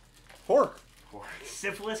is? Hork.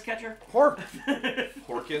 Syphilis catcher? Hork.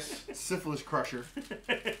 Horcus. Syphilis Crusher.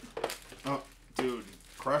 Oh, dude.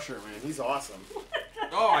 Crusher, man. He's awesome.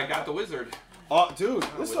 Oh, I got the wizard. Oh, dude.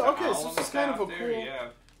 With This, the okay, owl so on this is the kind of staff a there, cool... Yeah.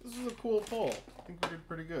 This is a cool pull. I think we did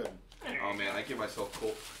pretty good. Oh man, I give myself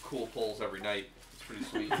cool pulls every night. It's pretty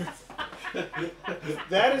sweet.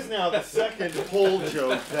 That is now the second pull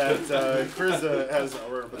joke that Chris has.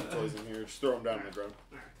 We're gonna put the toys in here. Just throw them down on the ground.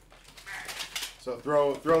 So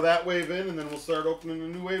throw that wave in, and then we'll start opening a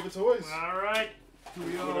new wave of toys. Alright.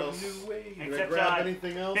 What else? way. Did I Except, grab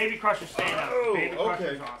anything else? Baby Crusher stand up. Oh, Baby Crusher's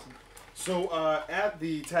okay. awesome. So at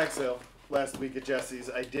the tag sale last week at Jesse's,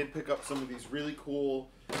 I did pick up some of these really cool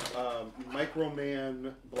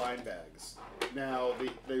Microman blind bags. Now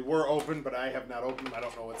they were open, but I have not opened them. I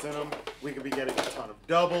don't know what's in them. We could be getting a ton of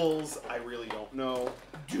doubles. I really don't know.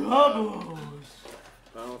 Doubles!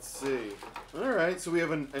 Let's see. All right, so we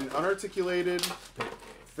have an unarticulated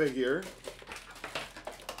figure.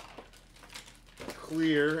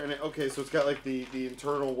 Clear, and okay, so it's got like the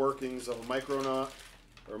internal workings of a Micronaut,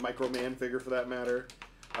 or a Microman figure for that matter.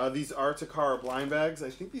 These are Takara blind bags. I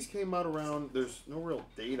think these came out around, there's no real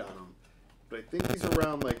date on them, but I think these are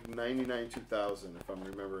around like 99, 2000, if I'm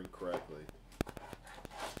remembering correctly.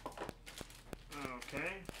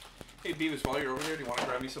 Okay. Hey Beavis, while you're over there, do you want to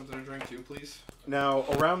grab me something to drink too, please? Now,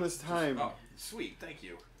 around this time, Oh, sweet, thank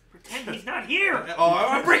you. Pretend he's not here. Oh,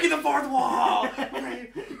 I'm breaking the fourth wall.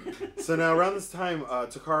 So now around this time,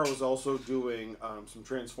 Takara was also doing some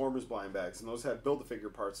Transformers blind bags, and those had Build-A-Figure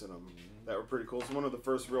parts in them that were pretty cool. It's one of the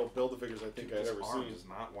first real Build-A-Figures I think I'd ever seen. Does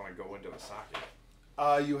not want to go into the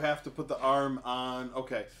socket. You have to put the arm on.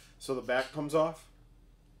 Okay, so the back comes off.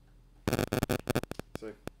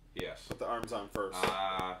 So Yes. put the arms on first.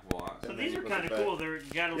 So these are kind of cool. They're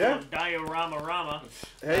got a Yeah. little diorama.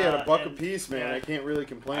 Hey, at a buck a and- piece, man. yeah. I can't really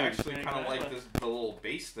complain. I actually Yeah, kind of exactly. like the little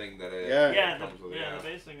base thing that it Yeah. comes with. The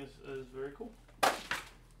base thing is very cool.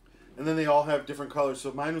 And then they all have different colors.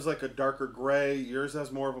 So mine was like a darker gray. Yours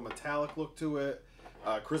has more of a metallic look to it.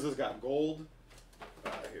 Chris has got gold.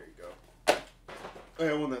 Here you go. I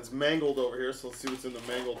have one that's mangled over here, so let's see what's in the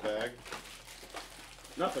mangled bag.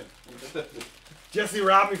 Nothing. Jesse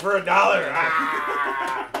robbed me for $1.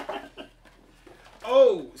 Ah!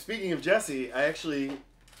 Oh, speaking of Jesse, I actually...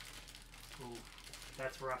 Ooh,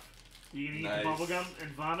 that's rough. You gonna eat Nice. the bubble gum and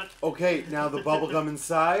vomit? Okay, now the bubble gum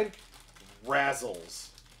inside, razzles.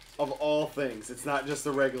 Of all things. It's not just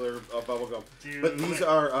the regular bubble gum. But these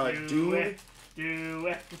are Dune. Do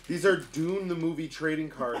it. These are Dune the Movie trading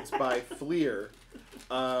cards by Fleer.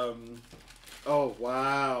 Oh,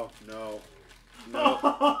 wow. No.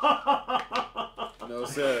 No,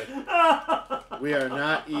 sir. We are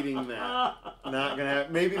not eating that. Not gonna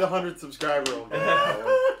have. Maybe the 100th subscriber will get that one.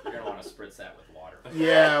 You're gonna want to spritz that with water.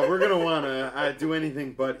 Yeah, we're gonna wanna do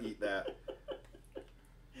anything but eat that.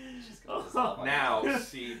 Just gonna dissolve on Now, it.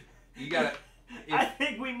 see, you gotta. I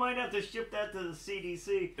think we might have to ship that to the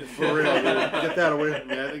CDC. For real, dude. Get that away from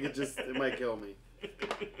me. I think it might kill me.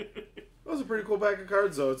 That was a pretty cool pack of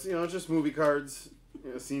cards, though. It's just movie cards,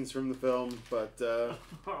 scenes from the film. But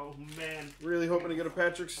Oh man. really hoping to get a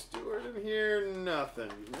Patrick Stewart in here. Nothing.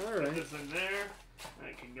 All Put right. this in there.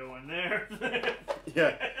 That can go in there.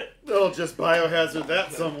 Yeah, they'll just biohazard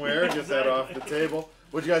that somewhere. Get that off the table.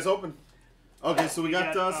 What'd you guys open? Okay, so we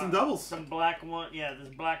got some doubles. Some black one. Yeah,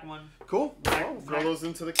 this black one. Cool. Well, we'll throw those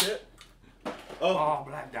into the kit. Oh, Oh,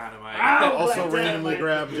 Black Dynamite. Ow! also Black randomly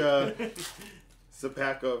Dynamite. grabbed it's a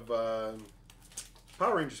pack of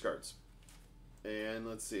Power Rangers cards. And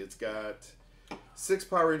let's see, it's got 6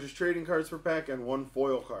 Power Rangers trading cards per pack and 1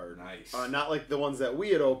 foil card. Nice. Not like the ones that we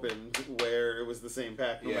had opened, where it was the same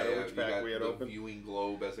pack no Yeah, matter yeah, which you pack got we had the opened. viewing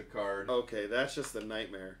globe as a card. Okay, that's just a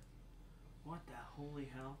nightmare. What the holy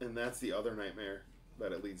hell? And that's the other nightmare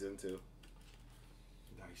that it leads into.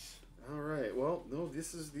 Nice. All right. Well, no,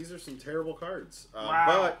 these are some terrible cards. Wow.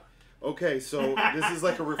 But okay, so this is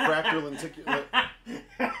like a refractor lenticular.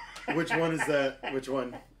 Which one is that? Which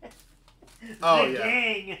one? Oh The yeah,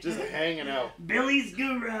 gang. just hanging out. Billy's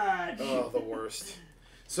Garage. Oh, the worst.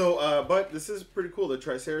 So, but this is pretty cool. The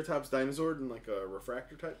Triceratops Dinosaur in like a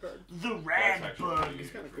refractor type card. The Rad That's Bug. actually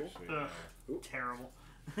It's kinda cool. Ugh, terrible.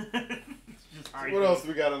 It's just hard. What else do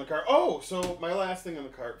we got on the card? Oh, so my last thing on the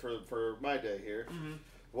card for my day here Mhm.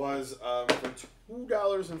 was for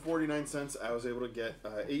 $2.49. I was able to get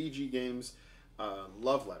AEG Games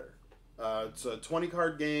Love Letter. It's a 20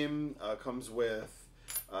 card game. Comes with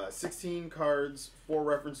 16 cards, 4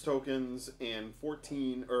 reference tokens, and 4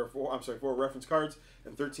 reference cards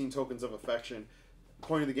and 13 tokens of affection. The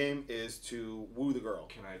point of the game is to woo the girl.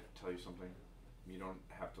 Can I tell you something? You don't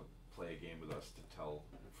have to play a game with us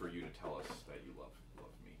for you to tell us that you love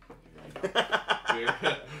me.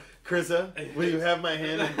 Krista, will you have my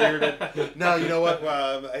hand in bearded? No, you know what?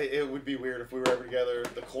 It would be weird if we were ever together.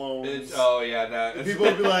 The clones. Oh yeah, that. People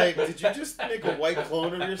would be like, "Did you just make a white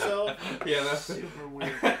clone of yourself?" Yeah, that's Super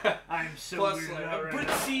weird. I'm so Plus, weird already. but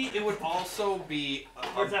see, it would also be.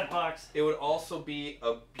 Where's that box? It would also be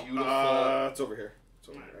a beautiful. It's over here. It's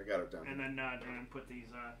over here. I got it down. And then put these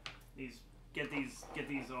get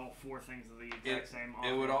these all 4 things of the exact same.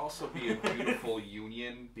 It would also be a beautiful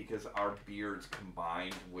union because our beards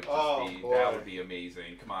combined would just Oh, be. boy. That would be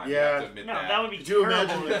amazing. Come on, you Yeah. have to admit No, that. that would be Could you terrible.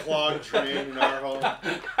 imagine the clogged train in our home?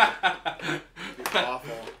 It'd be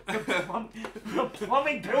awful. The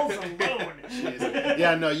plumbing bills alone. Jeez.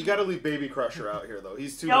 Yeah, no, you got to leave Baby Crusher out here though.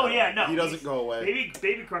 He's too. Oh yeah, no. He doesn't go away.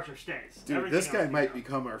 Baby Crusher stays. Dude, Everything this guy else might goes.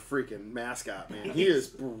 become our freaking mascot, man. He is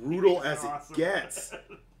brutal as Awesome. it gets.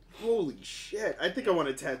 Holy shit. I think I want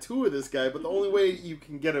a tattoo of this guy, but the only way you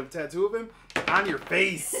can get a tattoo of him on your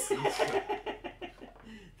face.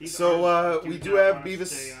 These So arms we do do not have wanna Beavis.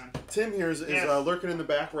 stay on. Tim here is Yes. lurking in the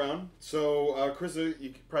background. So Krista,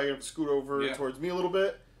 you could probably have to scoot over Yeah. towards me a little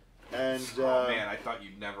bit. And Oh man, I thought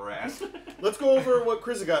you'd never ask. let's go over what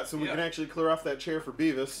Krista got so we Yeah. can actually clear off that chair for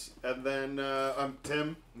Beavis. And then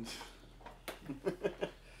Tim.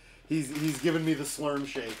 He's giving me the slurm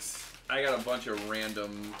shakes. I got a bunch of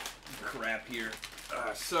random crap here.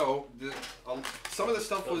 Some of the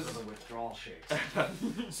stuff Those was are the withdrawal shakes.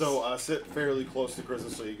 So sit fairly close to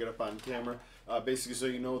Chris so you get up on camera. Basically, so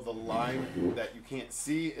you know the line that you can't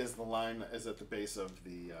see is the line that is at the base of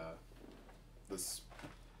the this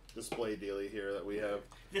display dealie here that we have.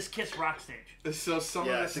 This Kiss Rock stage. So some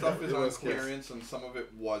of the stuff is on clearance and some of it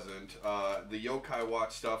wasn't. The Yokai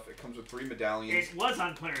Watch stuff, it comes with 3 medallions. It was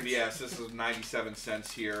on clearance. Yes, this is 97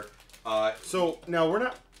 cents here. So now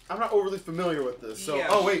I'm not overly familiar with this. So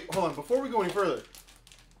oh wait, hold on. Before we go any further,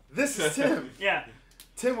 this is Tim. Yeah.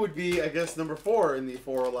 Tim would be, I guess, number 4 in the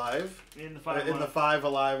 4Alive. In the 5 in the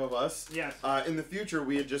 5Alive of us. Yes. In the future,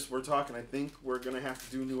 we're talking. I think we're gonna have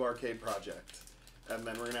to do a new arcade project, and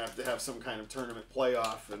then we're gonna have to have some kind of tournament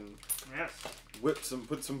playoff and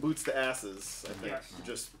put some boots to asses. I think. Yes.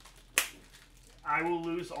 Just. I will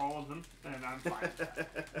lose all of them, and I'm fine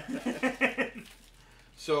with that.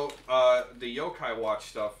 So the Yokai Watch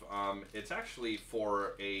stuff, it's actually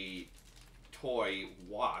for a toy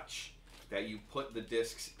watch that you put the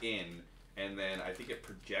discs in, and then I think it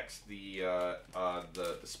projects the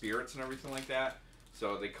spirits and everything like that.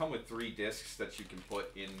 So they come with 3 discs that you can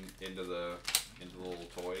put into the little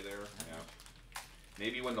toy there. Yeah.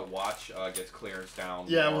 Maybe when the watch gets clearance down.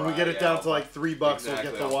 Yeah, when we get it down to like $3,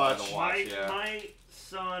 exactly, we'll get the I'll watch. buy the watch. My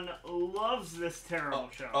son loves this terrible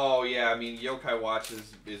show. Oh yeah, I mean Yokai Watch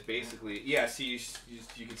is basically See,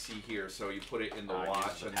 you can see here. So you put it in the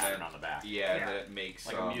watch and then on the back. Yeah, and then it makes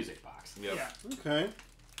like a music box. Yep. Yeah. Okay.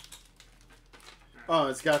 Oh,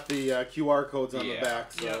 it's got the QR codes on the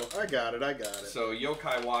back, so I got it. So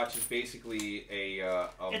Yokai Watch is basically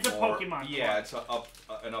it's a Pokemon. Yeah, it's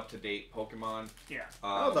an up-to-date Pokemon. Yeah.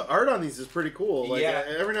 The art on these is pretty cool. Like, yeah.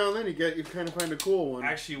 Every now and then you kind of find a cool one.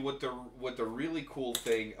 Actually, what the really cool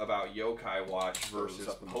thing about Yokai Watch versus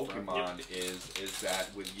Pokemon is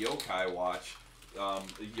that with Yokai Watch,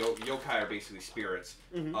 yokai are basically spirits.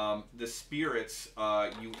 Mm-hmm. The spirits,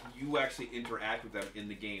 you actually interact with them in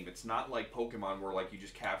the game. It's not like Pokemon where like you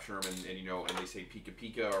just capture them and they say Pika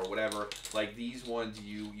Pika or whatever. Like these ones,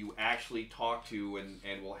 you actually talk to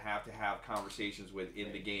and will have to have conversations with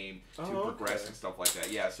in the game to progress and stuff like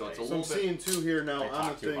that. Yeah, so it's a little bit. I'm seeing 2 here now. They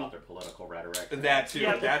talk to you about their political rhetoric. That too.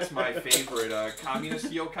 Yep. That's my favorite.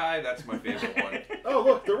 Communist yokai. That's my favorite one. Oh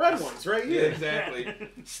look, the red one's right here. Yeah, exactly.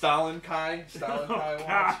 Stalin Kai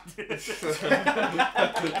Watch.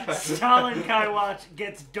 Stalin Kai Watch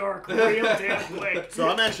gets dark real damn quick. So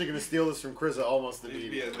I'm actually going to steal this from Chris almost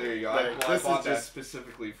immediately. Yeah, there you go. Like, I bought that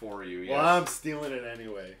specifically for you. Yes. Well, I'm stealing it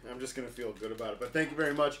anyway. I'm just going to feel good about it. But thank you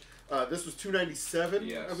very much. This was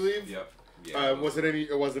 $2.97, I believe. Yep. Yeah, it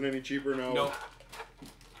wasn't any cheaper? No. Nope.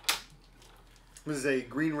 This is a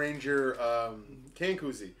Green Ranger can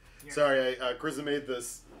koozie. Yeah. Sorry, Chris made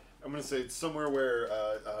this. I'm going to say it's somewhere where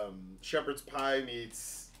shepherd's pie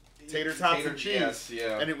meets tater tots and cheese. Yes,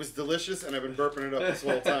 yeah. And it was delicious, and I've been burping it up this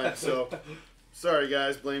whole time. So, sorry,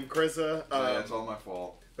 guys. Blame Chrissa. It's all my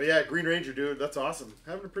fault. But yeah, Green Ranger, dude. That's awesome.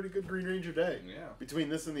 Having a pretty good Green Ranger day. Yeah. Between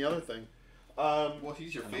this and the other thing. Well,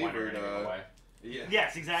 he's your favorite. Yeah.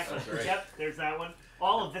 Yes, exactly. Right. Yep, there's that one.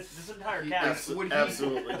 All of this entire cast.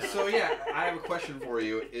 Absolutely. So yeah, I have a question for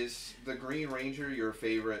you. Is the Green Ranger your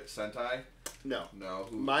favorite Sentai? No. No.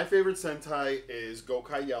 My favorite Sentai is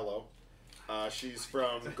Gokai Yellow. She's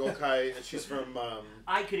from Gokai. She's from.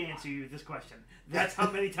 I could answer you this question. That's how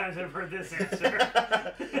many times I've heard this answer.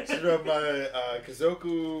 She's from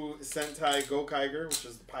Kazoku Sentai Gokaiger, which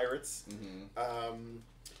is the pirates. Mm-hmm.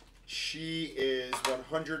 She is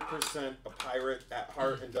 100% a pirate at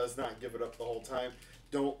heart and does not give it up the whole time.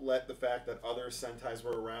 Don't let the fact that other Sentais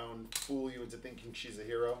were around fool you into thinking she's a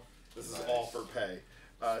hero. This is all for pay.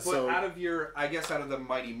 So out of the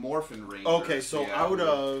Mighty Morphin Rangers. Okay, so out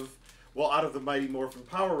of the Mighty Morphin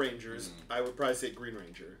Power Rangers, I would probably say Green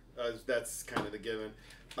Ranger. That's kind of the given.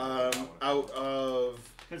 Out of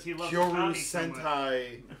Kyoru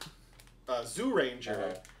Sentai Zoo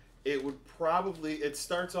Ranger, it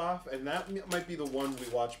starts off, and that might be the one we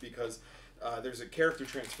watch because there's a character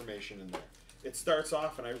transformation in there. It starts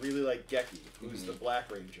off, and I really like Geki, who's the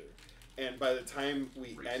Black Ranger. And by the time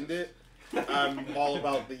we end it, I'm all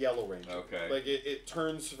about the Yellow Ranger. Okay. Like, it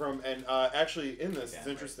turns from, and actually in this, it's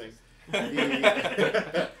interesting.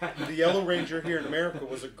 The Yellow Ranger here in America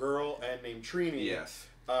was a girl and named Trini. Yes.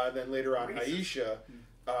 Then later on, Aisha,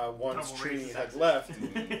 once Trini had left.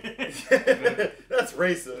 That's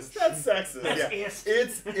racist. That's sexist. That's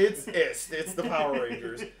It's It's the Power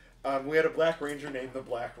Rangers. We had a Black Ranger named the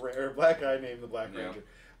Black guy named the Black Ranger.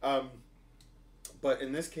 But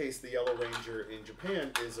in this case, the Yellow Ranger in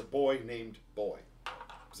Japan is a boy named Boy.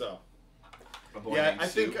 So, A boy Yeah, named I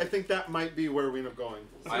Sue. think that might be where we end up going.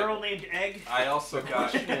 A girl named Egg. I also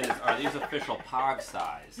got. Are these official Pog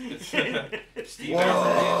size? Steve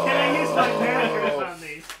Whoa. Can I use my managers on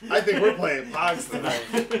these? I think we're playing Pogs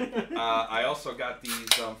tonight. I also got these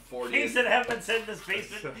Things 40th. that haven't been said in this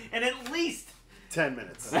basement in at least 10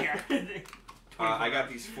 minutes. yeah. I got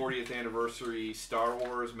these 40th anniversary Star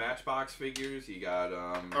Wars Matchbox figures. You got.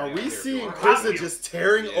 Are we here, seeing go. Krista just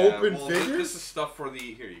tearing open well, figures? This is stuff for the.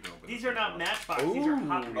 Here, you can open These this are not one. Matchbox. These are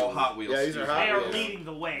Hot Wheels. Oh, Hot Wheels. Yeah, these are excuse Hot They me. are Wheels. leading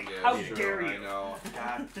the way. Yeah, How sure, dare I you? know.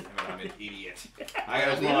 God damn it, I'm an idiot. I I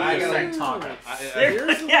as well as gotta saying Tonga.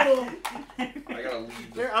 Here's a Yeah. little. I gotta leave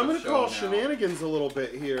Here, the I'm gonna show call now. shenanigans a little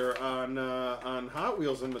bit here on Hot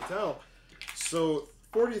Wheels and Mattel. So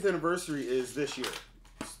 40th anniversary is this year,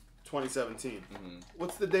 2017. Mm-hmm.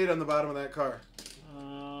 What's the date on the bottom of that car?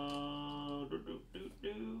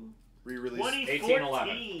 Re-released.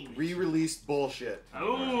 2014. Re-released bullshit.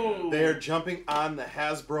 Oh. They're jumping on the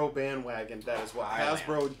Hasbro bandwagon. That is what Thailand.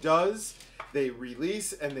 Hasbro does. They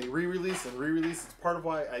release and they re-release and re-release. It's part of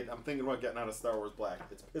why I'm thinking about getting out of Star Wars Black.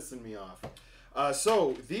 It's pissing me off.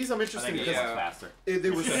 So these I'm I interested think in it because goes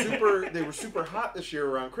faster. they were super hot this year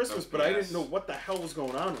around Christmas, but I Yes. didn't know what the hell was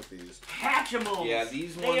going on with these. Hatchimals. Yeah,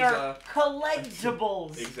 these They ones, are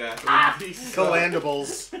collectibles. Exactly. Ah! These,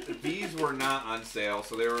 Collandables. these were not on sale,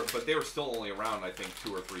 so they were still only around I think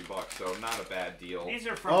 $2 or $3, so not a bad deal. These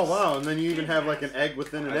are from. Oh wow! And then you even have like an egg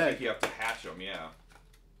within an I think egg. you have to hatch them, yeah.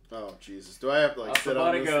 Oh Jesus! Do I have to like Up sit the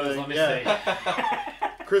on butt it this goes, thing? let me Yeah.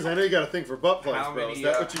 Chris, I know you got a thing for butt plugs, How bro. many? Is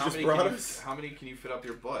that what you how just many brought can us? How many can you fit up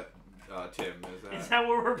your butt, Tim? Is that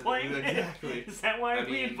what we're playing? Exactly. Is that why I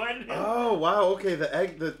we mean- invited him? Oh wow! Okay, the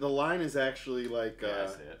egg, the line is actually like Yeah, I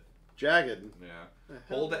see it. jagged. Yeah.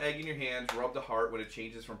 Hold the egg in your hands, rub the heart. When it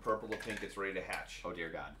changes from purple to pink, it's ready to hatch. Oh dear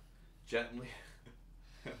God. Gently.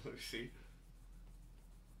 Let me see.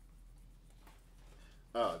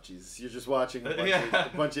 Oh Jesus! You're just watching a Yeah.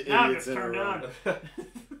 bunch of Now idiots it's in a turned room. on.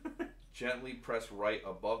 Gently press right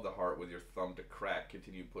above the heart with your thumb to crack.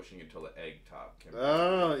 Continue pushing until the egg top can.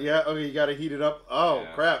 Oh yeah. Okay, you got to heat it up. Oh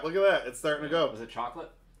Yeah. crap! Look at that. It's starting to go. Was it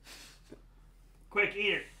chocolate? Quick,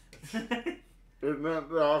 eat it. Isn't that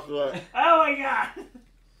chocolate? Oh my god.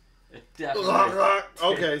 It definitely.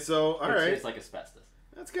 Okay, so all It right, tastes like asbestos.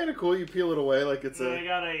 that's kind of cool. You peel it away like it's I a.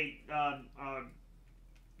 got a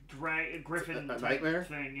griffin A type nightmare?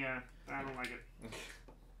 thing. Yeah, I don't like it.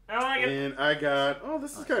 I don't like it. And I got. Oh,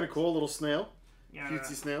 this is kind of cool. A little snail, Yeah,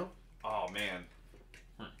 cutesy snail. Oh man.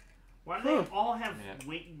 why do they Huh. all have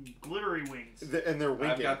Yeah. glittery wings? And they're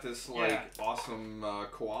winking. I've got this like Yeah. awesome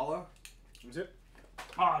koala. Is it?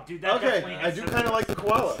 Oh, dude, that Okay, definitely I has do syphilis. kind of like the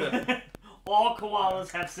koala. All koalas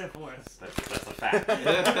have syphilis. That's a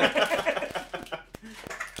fact.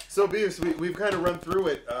 So, Beavis, we've kind of run through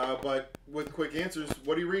it, but with quick answers,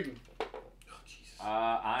 what are you reading?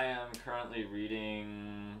 I am currently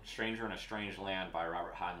reading Stranger in a Strange Land by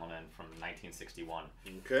Robert Heinlein from 1961.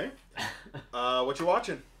 Okay. What you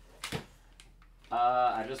watching?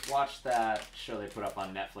 I just watched that show they put up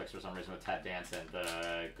on Netflix for some reason with Ted Danson,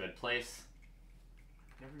 The Good Place.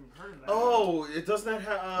 Never even heard of that. Oh, it does not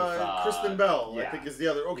have With, Kristen Bell. I yeah. think is the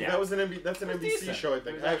other. Okay, Yeah. that was that's an It was NBC decent. show. I It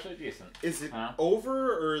think. was actually decent. Is it Huh?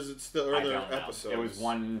 over or is it still? Or I are there don't know. episodes? It was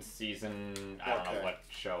one season. I don't Okay. know what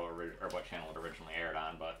show or what channel it originally aired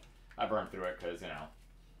on, but I burned through it because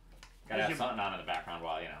gotta have something on in the background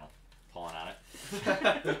while pulling on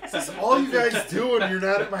it. Is this all you guys do when you're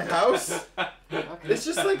not at my house? It's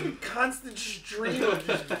just like a constant stream of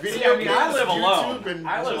just video See, I mean, I games, live alone. YouTube, and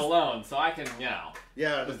I live just- alone, so I can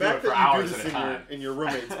Yeah, the just do fact it for that you do hours this at a time. in your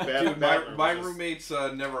roommate's bad. Dude, bathroom my is just- roommate's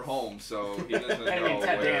never home, so he doesn't I know mean,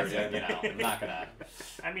 Ted where. Danson. I'm not gonna.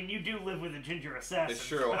 I mean, you do live with a ginger assassin. It's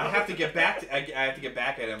true. I have to get back. I have to get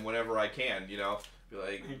back at him whenever I can. Be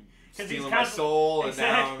like 'Cause stealing he's my soul, and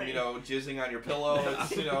Exactly. now I'm jizzing on your pillow.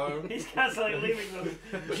 It's, He's constantly leaving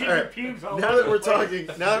those ginger Alright, pubes all Now over that the we're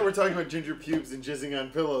place. talking about ginger pubes and jizzing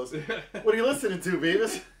on pillows, what are you listening to,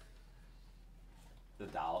 Beavis? The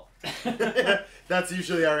doll. That's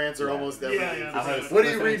usually our answer almost every Yeah, yeah. episode. I was What are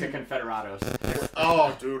you listening reading? to Confederados.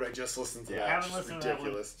 Oh, dude, I just listened to Yeah. that. Haven't It's just listened to that one.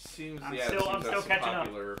 ridiculous. seems I'm yeah, still- it seems I'm still that's a catching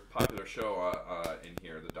up. popular show in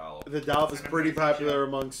here, the doll. The Dollop is It's an pretty amazing popular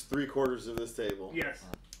amongst 3/4 of this table. Yes.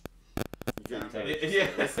 You gotta Yeah.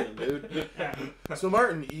 listen, dude. Yeah. So,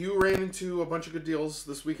 Martin, you ran into a bunch of good deals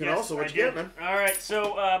this weekend. Yes, Also, what I you get, did. man? All right,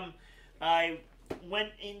 so I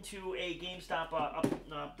went into a GameStop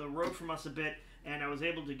up the road from us a bit, and I was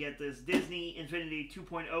able to get this Disney Infinity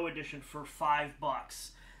 2.0 edition for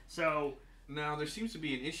 $5. So Now there seems to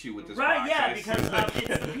be an issue with this Right, box. yeah, because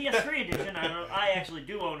it's the PS3 edition. I actually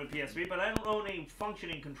do own a PS3, but I don't own a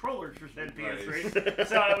functioning controller for said PS3,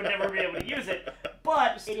 so I would never be able to use it.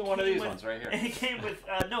 But Just do one of these ones right here. It came with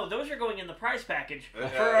no, those are going in the prize package for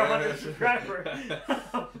 100 subscribers.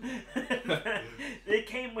 It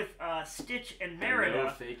came with Stitch and Merida. No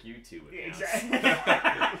fake YouTube accounts.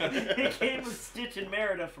 Exactly. It came with Stitch and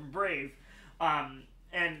Merida from Brave.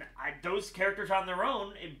 And those characters on their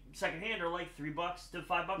own, secondhand, are like $3 to $5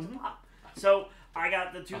 a pop. So I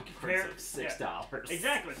got the two characters. $6.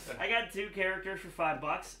 Exactly. I got 2 characters for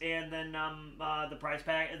 $5, and then the prize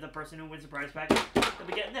pack. The person who wins the prize pack will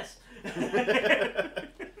be getting this.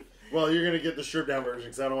 Well, you're gonna get the stripped down version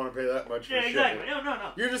because I don't want to pay that much for shipping. Exactly.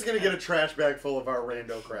 No. You're just gonna get a trash bag full of our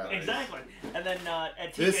rando crap. Exactly. And then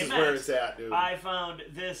at TJ This is Maxx, where it's at, dude. I found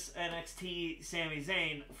this NXT Sami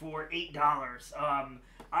Zayn for $8.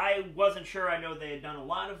 I wasn't sure. I know they had done a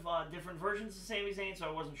lot of different versions of Sami Zayn, so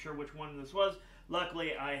I wasn't sure which one this was.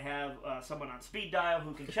 Luckily, I have someone on speed dial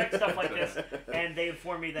who can check stuff like this, and they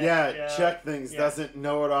informed me that check things. Doesn't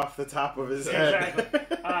know it off the top of his head.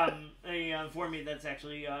 Exactly. They informed me that's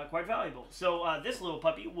actually quite valuable. So this little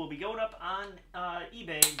puppy will be going up on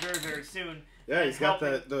eBay very, very soon. Yeah, he's got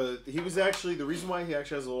he was actually the reason why he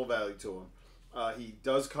actually has a little value to him. He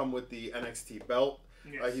does come with the NXT belt.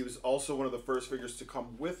 Yes. He was also one of the first figures to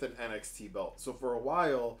come with an NXT belt. So for a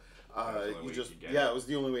while, it was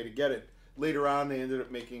the only way to get it. Later on, they ended up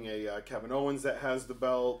making a Kevin Owens that has the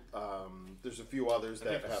belt. There's a few others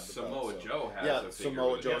that have the belt. Samoa Joe has a figure.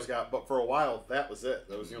 Samoa Joe's got, but for a while, that was it.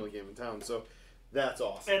 That was the only game in town. So that's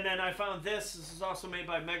awesome. And then I found this. This is also made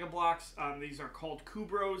by Mega Bloks. These are called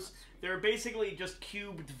Kubros. They're basically just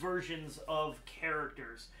cubed versions of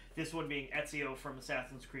characters. This one being Ezio from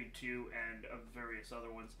Assassin's Creed 2 and various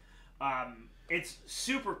other ones. It's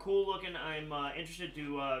super cool looking. I'm interested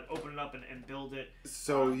to open it up and build it.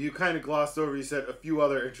 So you kind of glossed over, you said a few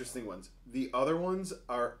other interesting ones. The other ones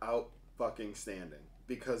are out fucking standing.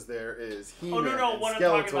 Because there is He-Man what and I'm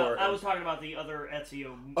talking Skeletor. about, I was talking about the other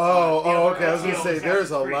Ezio. Okay. I was going to say, Assassin's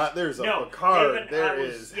there's a Creed. lot. There's a No, Picard. There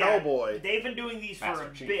is Hellboy. They've been doing these for a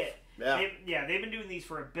bit. Yeah. They've been doing these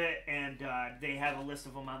for a bit, and they have a list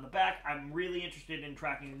of them on the back. I'm really interested in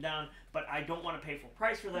tracking them down, but I don't want to pay full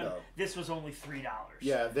price for them. No. This was only $3.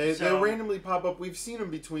 Yeah, they randomly pop up. We've seen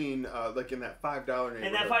them between, like in that $5 neighborhood.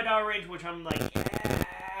 In that $5 range, which I'm like,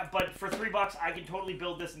 yeah, but for $3, I can totally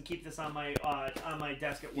build this and keep this on my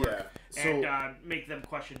desk at work, and make them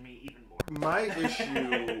question me even more. My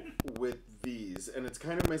issue with these, and it's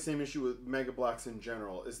kind of my same issue with Mega Bloks in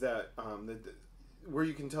general, is that where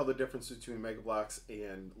you can tell the difference between Mega Bloks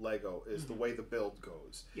and Lego is the way the build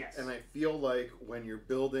goes. Yes. And I feel like when you're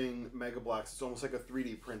building Mega Bloks, it's almost like a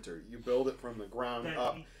 3D printer. You build it from the ground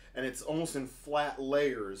up, and it's almost in flat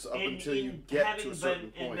layers up until you get to a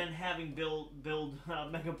certain point. And then having build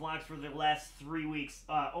Mega Bloks for the last 3 weeks,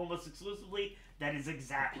 almost exclusively, that is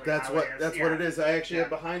exactly that's how what it is. that's what it is. I actually have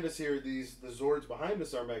behind us here the Zords behind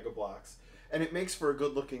us are Mega Bloks. And it makes for a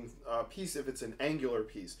good looking piece if it's an angular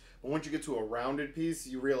piece. But once you get to a rounded piece,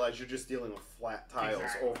 you realize you're just dealing with flat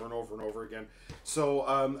tiles over and over and over again. So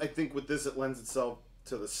I think with this, it lends itself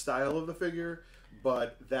to the style of the figure,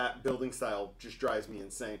 but that building style just drives me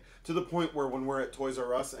insane. To the point where when we're at Toys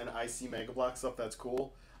R Us and I see Mega Bloks stuff that's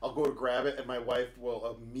cool, I'll go to grab it and my wife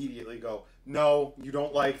will immediately go, "No, you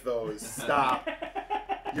don't like those. Stop."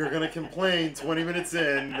 You're going to complain 20 minutes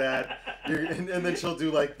in that and then she'll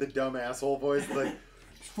do like the dumb asshole voice like,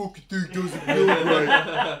 "This fucking thing doesn't build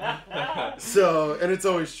right." So, and it's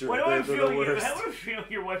always true. I would feel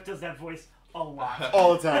your wife does that voice a lot.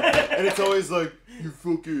 All the time. And it's always like, "You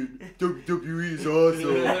fucking WWE is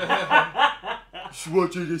awesome. Just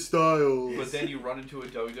watching your style." But then you run into a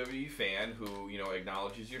WWE fan who,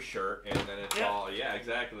 acknowledges your shirt, and then it's all,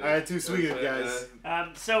 exactly. All right, too sweet, guys.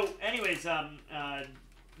 So, anyways, I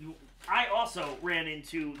also ran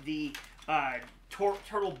into the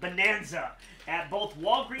Turtle Bonanza at both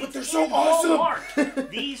Walgreens but they're so and awesome. Walmart.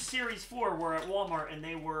 These Series 4 were at Walmart, and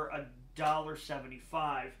they were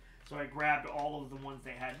 $1.75. So I grabbed all of the ones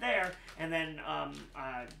they had there, and then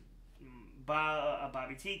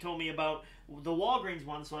Bobby T told me about the Walgreens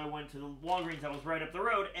one, so I went to the Walgreens that was right up the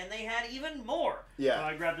road, and they had even more. Yeah. So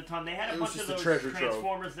I grabbed a ton. They had a bunch of those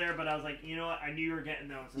Transformers there, but I was like, you know what? I knew you were getting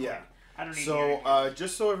those. I don't need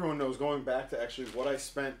just so everyone knows, going back to actually what I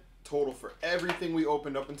spent total for everything we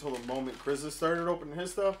opened up until the moment Chris started opening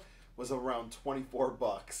his stuff was around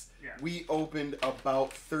 $24. Yeah. We opened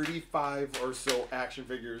about 35 or so action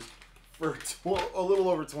figures for a little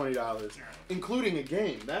over $20, including a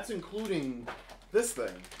game. That's including this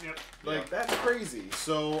thing. Yep. Like, that's crazy.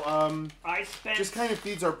 So, I spent... just kind of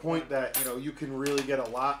feeds our point that, you know, you can really get a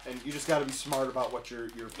lot, and you just got to be smart about what you're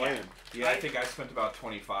playing. Yeah, I think I spent about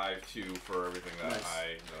 $25 too for everything that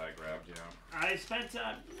I grabbed. You know. I spent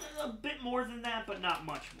a bit more than that, but not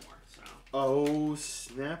much more. So. Oh,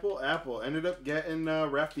 Snapple Apple ended up getting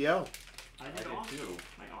Raphael. I did too.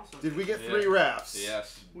 I also did we get 3 Raphs?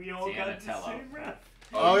 Yes. We all got the same Raph.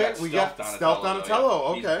 Oh yeah, we got Stealth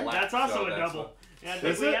Donatello. Okay. That's also a double. Yeah,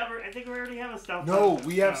 I think we already have a Stealth. No,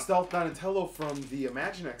 we have Stealth Donatello from the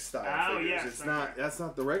Imaginext style figures. Yes, it's not. That's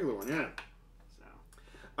not the regular one. Yeah. So.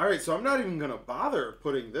 All right, so I'm not even gonna bother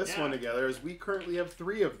putting this one together, as we currently have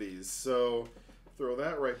 3 of these. So throw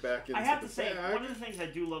that right back into the bag. I have to say, one of the things I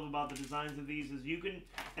do love about the designs of these is you can,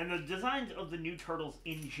 and the designs of the new turtles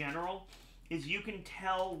in general, is you can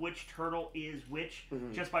tell which turtle is which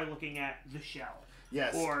just by looking at the shell.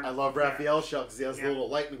 Yes, I love Raphael's shell because he has a little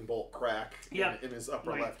lightning bolt crack in his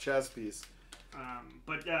upper left chest piece.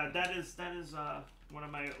 But that is one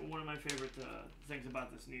of my favorite things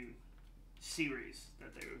about this new series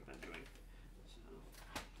that they've been doing.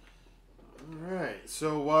 All right,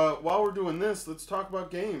 so while we're doing this, let's talk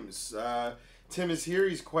about games. Tim is here;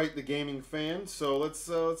 he's quite the gaming fan. So let's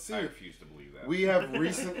see. I refuse to believe that. We have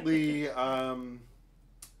recently.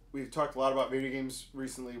 We've talked a lot about video games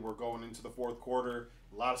recently. We're going into the 4th quarter.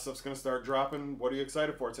 A lot of stuff's going to start dropping. What are you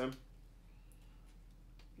excited for, Tim?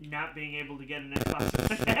 Not being able to get an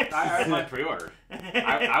Xbox. I had mine pre-ordered.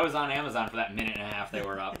 I was on Amazon for that minute and a half they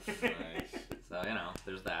were up. Nice. So, you know,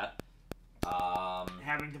 there's that.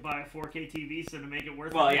 Having to buy a 4K TV so to make it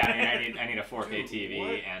worth it. Well, yeah, I mean, I need a 4K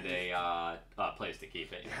TV and a place to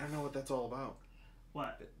keep it. Yeah, I don't know what that's all about.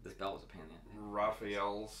 What? This belt was a pain in the ass.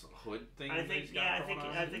 Raphael's hood thing. I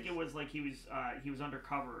think it was like he was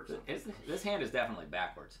undercover or something. This hand is definitely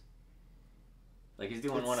backwards. Like he's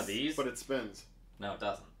doing one of these, but it spins. No, it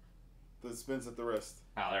doesn't. It spins at the wrist.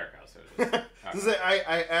 Oh, there it goes. So it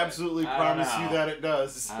I absolutely promise you that it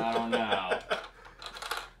does. I don't know.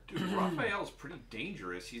 Dude, Raphael's pretty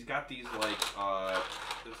dangerous. He's got these like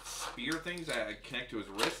spear things that connect to his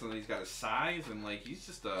wrist, and then he's got his size, and like he's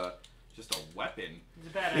just a weapon.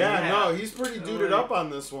 No, he's pretty duded up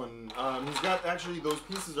on this one. He's got, actually, those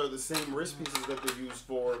pieces are the same wrist pieces that they used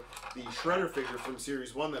for the Shredder figure from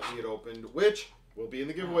Series 1 that we had opened, which will be in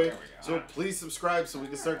the giveaway. So please subscribe so we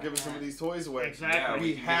can start giving some of these toys away. Exactly. Yeah,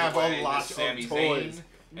 we have a lot of toys.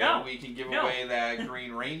 And we can give away that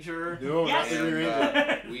Green Ranger. No, not the Green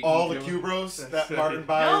Ranger. All the Cubros that Martin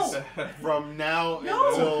buys from now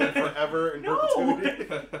until forever in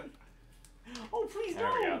perpetuity. Oh, please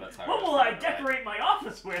there we go. That's how what will I decorate my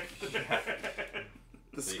office with?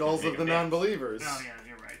 The skulls of the non-believers. Oh, yeah,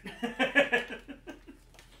 you're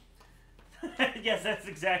right. Yes, that's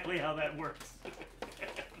exactly how that works.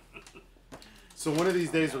 So one of these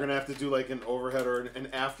days we're going to have to do like an overhead or an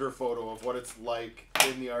after photo of what it's like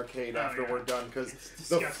in the arcade after we're done, because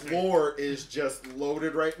the floor is just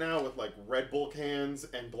loaded right now with like Red Bull cans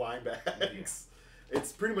and blind bags.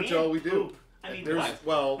 It's pretty much all we do. I mean,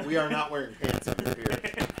 well, we are not wearing pants under here.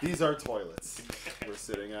 These are toilets we're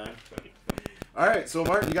sitting on. All right, so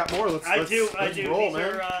Martin, you got more. Let's roll, these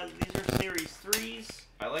man. These are Series 3s.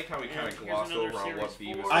 I like how we kind of glossed over on what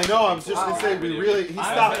Beavis. I know. I'm just gonna say he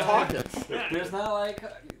stopped talking. There's not like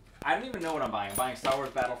I don't even know what I'm buying. I'm buying Star Wars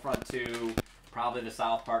Battlefront 2. Probably the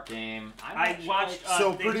South Park game. I watched.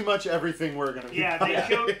 So pretty much everything we're gonna. Yeah,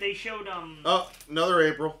 they showed. Oh, another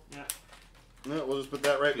April. Yeah. No, we'll just put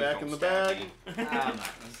that right back in the bag.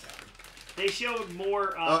 They showed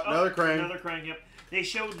more. Another Krang. Another Krang. Yep. They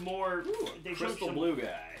showed more. They showed Crystal some Blue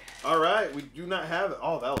guy. All right, we do not have it.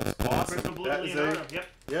 Oh, that looks awesome. Crystal Blue that Leonardo. is Yep.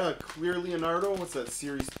 Yeah, clear Leonardo. What's that?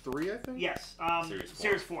 Series 3, I think. Yes.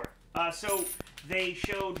 Series 4. So they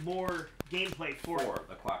showed more gameplay for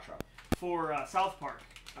the Quattro for South Park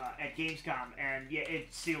at Gamescom, and yeah,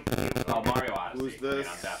 it sealed the deal. Oh, Mario Odyssey. Who's this? I mean,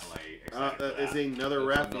 I'm definitely excited that is another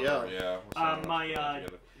Raphael. Hold on,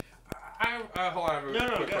 I have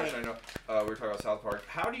a quick question. I know we were talking about South Park.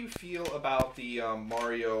 How do you feel about the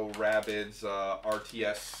Mario Rabbids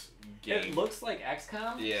RTS game? It looks like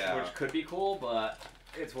XCOM, which could be cool, but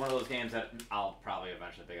it's one of those games that I'll probably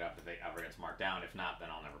eventually pick it up if it ever gets marked down. If not, then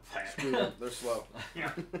I'll never play it. Screw them. They're slow.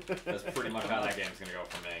 Yeah. That's pretty much how that game's gonna go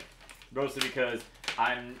for me. Mostly because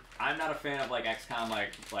I'm not a fan of like XCOM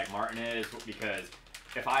like Martin is, because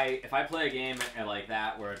if I play a game like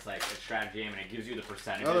that where it's like a strategy game and it gives you the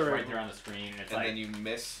percentages right there on the screen, and it's then you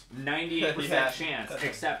miss 98% chance,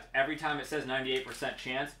 except every time it says 98%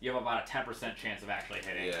 chance, you have about a 10% chance of actually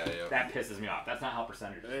hitting. Yeah. That pisses me off. That's not how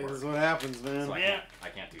percentages work. This is what happens, man. So I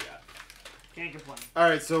can't do that. Can't complain. All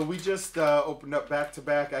right, so we just opened up back to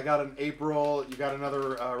back. I got an April. You got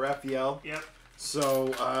another Raphael. Yep. So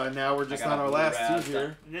now we're just on our last two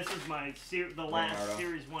here. And this is my the last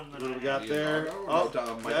series one that What I do we got there? Oh,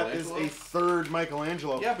 that is a third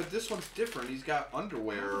Michelangelo. Yeah, but this one's different. He's got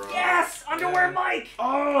underwear. Yes, underwear Mike.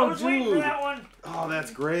 Oh, I was waiting for that one. Oh,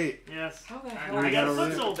 that's great. Yes. How the hell I got a foot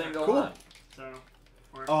really- soldier. Cool. So.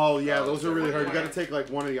 Oh yeah, those are really hard. You got to take like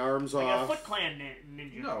one of the arms I got off. Foot Clan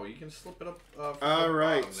ninja. No, you can slip it up. All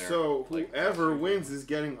right, there. so Like, whoever wins is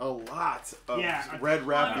getting a lot of red ton.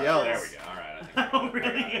 Raphaels. There we go. All right. I think Oh,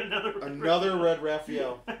 really? Another red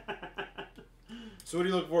Raphael. So what are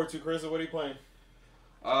you looking forward to, Chris? What are you playing?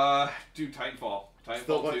 Dude, Titanfall.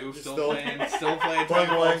 Still Titanfall 2, still- still playing Playing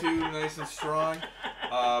away. Titanfall 2, nice and strong.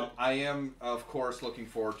 I am, of course, looking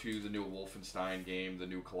forward to the new Wolfenstein game, the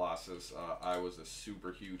new Colossus. I was a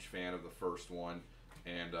super huge fan of the first one,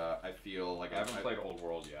 and I feel like I haven't played Old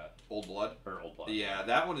World yet. Old Blood? Or Old Blood. Yeah,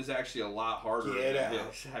 that one is actually a lot harder. Get out. Yeah,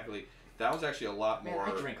 exactly. That was actually a lot Man, more.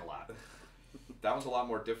 I drink a lot. That was a lot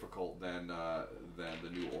more difficult than the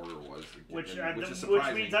New Order was. Which is which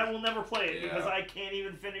surprising. means I will never play it because Yeah. I can't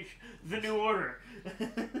even finish the New Order.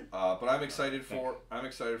 But I'm excited for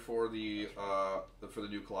the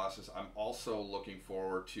new Colossus. I'm also looking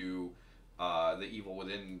forward to the Evil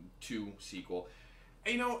Within 2 sequel.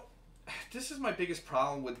 And, you know, this is my biggest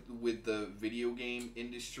problem with the video game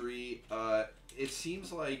industry. It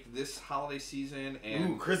seems like this holiday season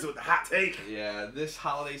and Chris with the hot take. yeah, this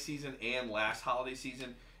holiday season and last holiday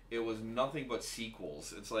season, it was nothing but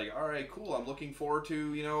sequels. It's like, all right, cool. I'm looking forward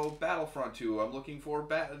to, you know, Battlefront 2. I'm looking forward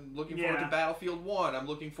to Battlefield 1. I'm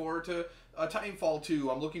looking forward to Titanfall 2.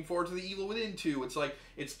 I'm looking forward to the Evil Within 2. It's like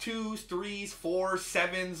it's 2s, 3s, 4s,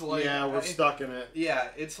 7s. Like Yeah, we're stuck in it. Yeah,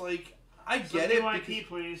 it's like I get Some it. new Because, IP,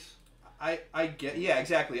 please. I get yeah,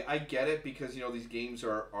 exactly. I get it because you know these games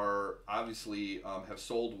are obviously have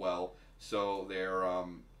sold well, so they're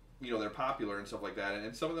you know they're popular and stuff like that,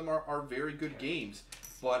 and some of them are very good games.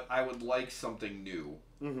 But I would like something new,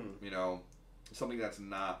 you know, something that's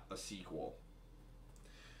not a sequel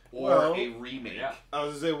or a remake. Yeah. I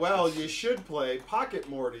was gonna say, well, you should play Pocket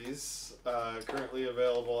Mortys, currently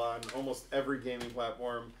available on almost every gaming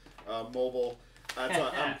platform, mobile.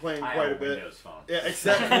 I'm playing I quite have a bit. Windows phone. Yeah,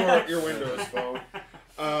 except for your Windows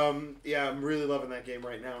phone. Yeah, I'm really loving that game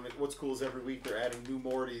right now. And what's cool is every week they're adding new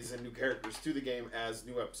Mortys and new characters to the game as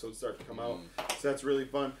new episodes start to come out. So that's really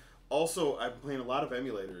fun. Also, I'm playing a lot of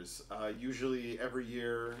emulators. Usually every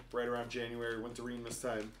year, right around January, Winterine this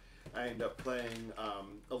time, I end up playing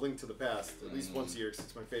A Link to the Past at least once a year because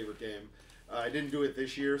it's my favorite game. I didn't do it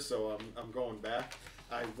this year, so I'm going back.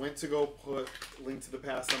 I went to go put Link to the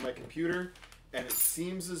Past on my computer, and it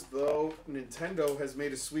seems as though Nintendo has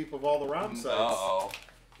made a sweep of all the ROM sites. Uh-oh.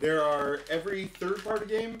 There are every third-party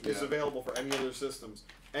game is available for any other systems.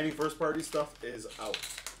 Any first-party stuff is out.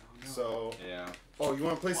 So Yeah. oh, you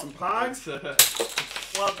want to play some Pogs?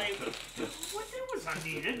 Well, it was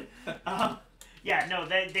unneeded. Yeah, no,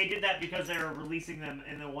 they did that because they were releasing them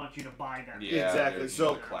and they want you to buy them. Yeah, Exactly.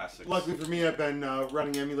 So classics. luckily for me, I've been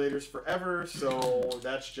running emulators forever, so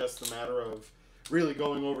that's just a matter of really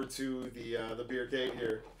going over to the beercade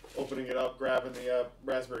here, opening it up, grabbing the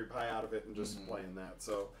Raspberry Pi out of it, and just playing that.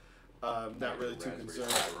 So not really too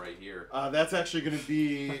concerned. Right here. That's actually going to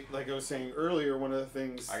be, like I was saying earlier, one of the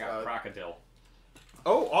things. I got Crocodile.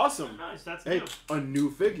 Oh, awesome! Nice, that's Hey, new. a new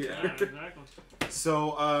figure. Yeah, exactly.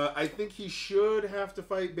 So I think he should have to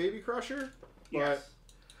fight Baby Crusher. Yes.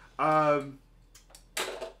 But,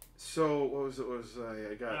 so what was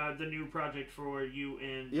it? I got The new project for you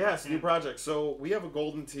and yes, Tim. new project. So we have a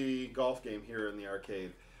Golden Tee golf game here in the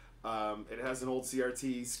arcade. It has an old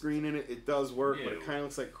CRT screen in it. It does work, but it Ew. kind of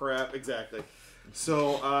looks like crap. Exactly.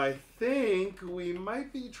 So I think we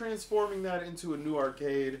might be transforming that into a new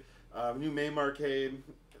arcade, new MAME arcade,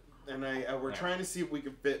 and we're trying to see if we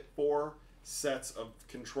could fit 4 sets of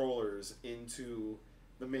controllers into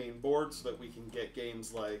the main board so that we can get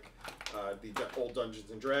games like the old Dungeons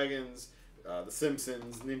and Dragons, The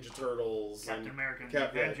Simpsons, Ninja Turtles, Captain and American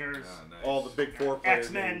Captain Adventures, nice. all the big 4-player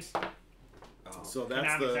X-Men. games. Oh. So that's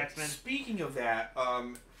Konami's the X-Men. Speaking of that,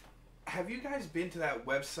 have you guys been to that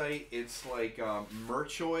website? It's like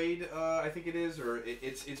Merchoid, I think it is, or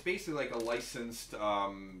it's basically like a licensed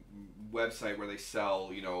website where they sell,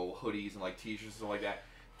 you know, hoodies and like T-shirts and stuff like that.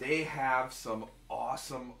 They have some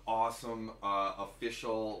awesome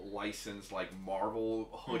official licensed like Marvel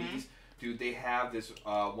hoodies Dude, they have this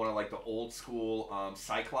one of like the old school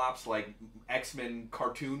Cyclops like X-Men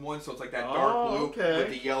cartoon one, so it's like that dark blue with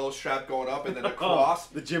the yellow strap going up and then the cross.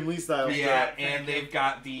 The Jim Lee style. Yeah, and they've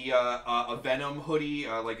got the a Venom hoodie,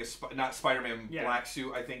 like a not Spider-Man black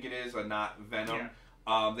suit, I think it is, not Venom.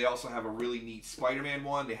 Yeah. They also have a really neat Spider-Man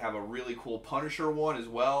one. They have a really cool Punisher one as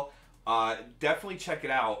well. Definitely check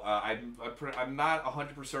it out. I'm not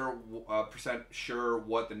 100% sure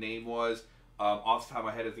what the name was. Off the top of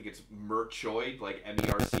my head, I think it's Merchoid, like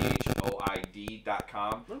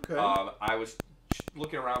MERCHOID.com. Okay. I was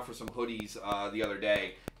looking around for some hoodies the other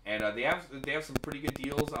day, and they have some pretty good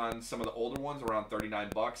deals on some of the older ones, around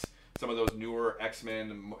 $39. Some of those newer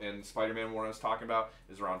X-Men and Spider-Man one I was talking about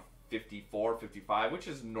is around $54, $55, which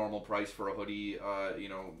is normal price for a hoodie, you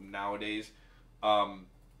know, nowadays.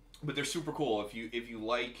 But they're super cool. If you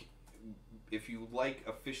like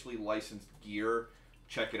officially licensed gear,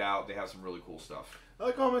 check it out. They have some really cool stuff. I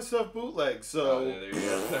like all my stuff bootleg, so... there you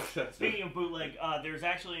go. Speaking of bootleg, there's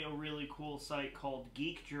actually a really cool site called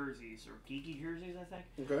Geek Jerseys, or Geeky Jerseys, I think.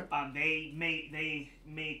 Okay. They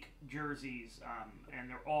make jerseys, and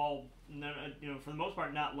they're all, you know, for the most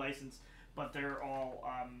part, not licensed, but they're all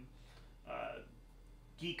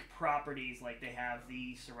geek properties. Like, they have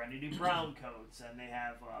the Serenity Brown coats, and they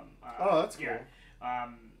have... oh, that's cool.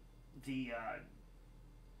 The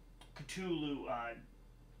Cthulhu...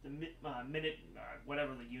 the minute,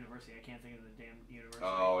 whatever the university, I can't think of the damn university.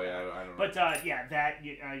 Oh yeah, I don't know. But yeah, that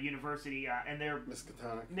university and their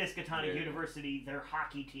Miskatonic University, their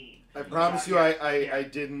hockey team. I promise you, I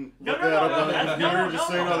didn't look that up on the computer. Just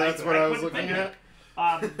so you know, that's what I was looking at.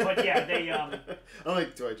 But yeah, they. I'm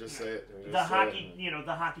like, do I just say it? The hockey,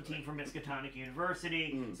 the hockey team from Miskatonic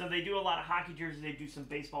University. So they do a lot of hockey jerseys. They do some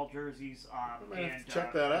baseball jerseys. And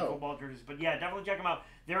check that out. Football jerseys. But yeah, definitely check them out.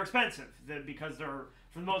 They're expensive because they're,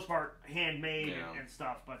 for the most part, handmade and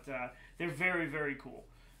stuff. But they're very, very cool.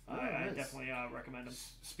 I definitely recommend them.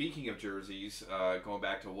 Speaking of jerseys, going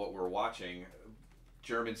back to what we're watching,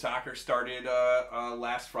 German soccer started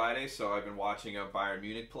last Friday, so I've been watching Bayern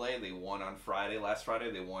Munich play. They won on last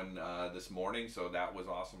Friday. They won this morning, so that was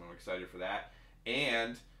awesome. I'm excited for that.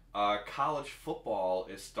 And college football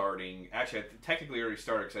is starting. Actually, technically already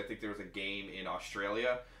started because I think there was a game in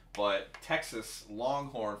Australia. But Texas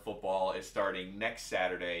Longhorn football is starting next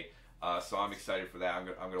Saturday. So I'm excited for that. I'm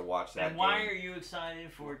gonna watch that. And why are you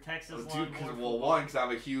excited for Texas Longhorn football? Well, one, because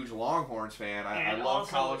I'm a huge Longhorns fan. I love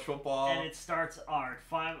college football. And it starts our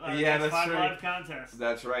 5Alive contest.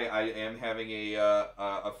 That's right. I am having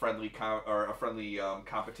a friendly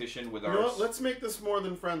competition with our. You know what? Let's make this more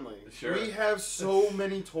than friendly. Sure. We have so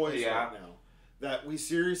many toys right now that we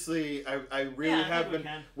seriously, I really have been.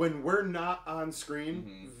 When we're not on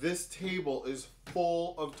screen, this table is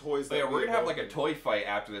full of toys. We're gonna have like a toy fight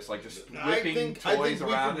after this, like just whipping toys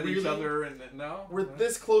around at each other. And no, we're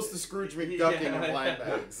this close to Scrooge McDuck in blind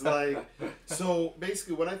bags. Like, so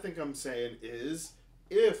basically, what I think I'm saying is,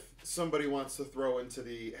 if somebody wants to throw into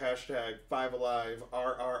the hashtag 5Alive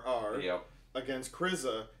RRR against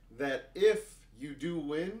Krizza, that if you do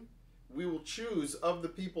win, we will choose of the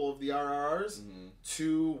people of the RRRs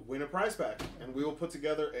to win a prize pack. And we will put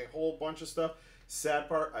together a whole bunch of stuff. Sad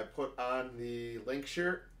part, I put on the Link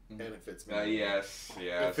shirt, and it fits me. Yes.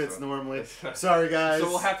 It fits normally. Sorry, guys. So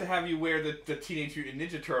we'll have to have you wear the Teenage Mutant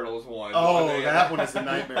Ninja Turtles one. Oh, that one is a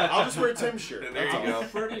nightmare. I'll just wear Tim's shirt. There you go. I'm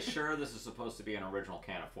pretty sure this is supposed to be an original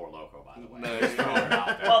can of Four Loko, by the way.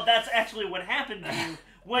 Well, that's actually what happened to you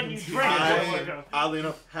when you drank Four Loko. Oddly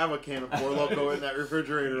enough, have a can of Four Loko in that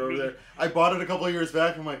refrigerator over there. I bought it a couple of years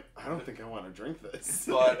back. I'm like, I don't think I want to drink this.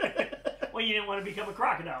 But well, you didn't want to become a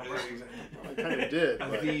crocodile, right? Well, I kind of did.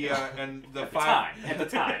 At the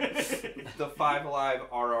time. The 5Alive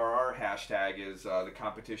RRR hashtag is the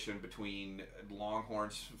competition between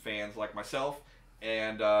Longhorns fans like myself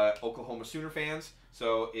and Oklahoma Sooner fans.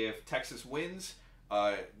 So if Texas wins,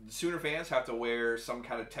 Sooner fans have to wear some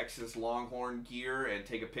kind of Texas Longhorn gear and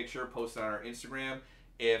take a picture, post it on our Instagram.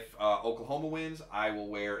 If Oklahoma wins, I will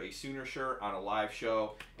wear a Sooner shirt on a live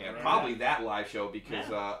show, and probably that live show because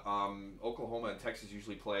Oklahoma and Texas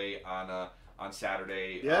usually play on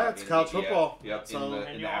Saturday. It's college football. Yep,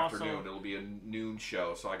 in the afternoon. It'll be a noon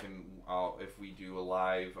show, so I can if we do a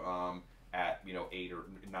live at 8 or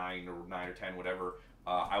 9 or 10, whatever.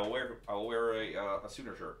 I will wear a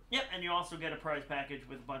Sooner shirt. Yep, and you also get a prize package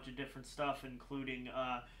with a bunch of different stuff, including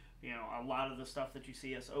a lot of the stuff that you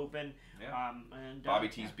see us open. Yeah. And Bobby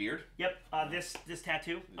T's beard. Yep. This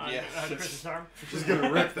tattoo on Chris's arm. Just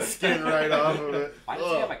gonna rip the skin right off of it. Why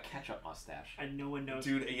does he have a ketchup mustache? And no one knows.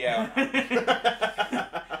 Dude, yeah.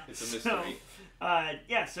 It's a mystery.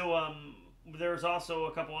 So there's also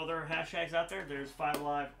a couple other hashtags out there. There's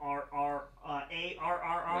 5Alive ARRR,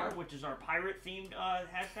 which is our pirate themed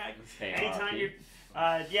hashtag. Anytime you're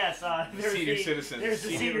there's senior citizen. There's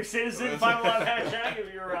the senior citizen 5Alive hashtag.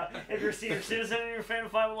 If you're a senior citizen and you're a fan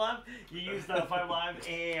of 5Alive, you use the 5Alive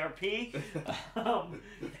AARP.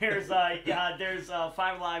 There's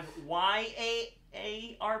 5Alive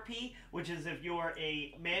YAARP, which is if you're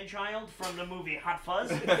a man-child from the movie Hot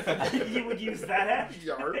Fuzz, you would use that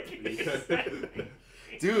hashtag.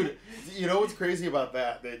 Dude, you know what's crazy about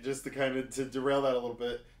that? That just to derail that a little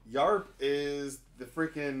bit, YARP is the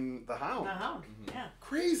Hound. The Hound, yeah.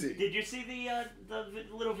 Crazy. Did you see the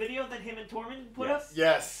little video that him and Tormund put up?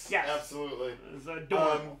 Yes, absolutely. It was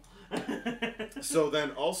adorable. So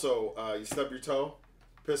then also, you stub your toe,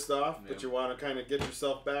 pissed off, but you want to kind of get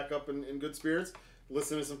yourself back up in good spirits,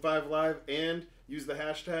 listen to some 5Alive, and use the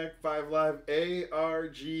hashtag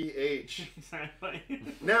 5AliveARGH. Exactly.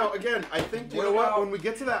 Now, again, I think, you know what? When we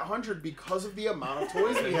get to that 100, because of the amount of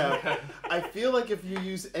toys we have, I feel like if you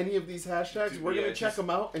use any of these hashtags, we're going to check them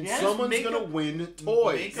out, and someone's going to win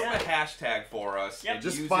toys. Make up a hashtag for us. Yep.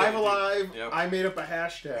 Just 5Alive, I made up a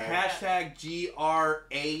hashtag. Hashtag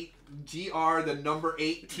GR the number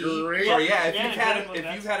 18. Great. Or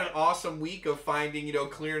if you've had an awesome week of finding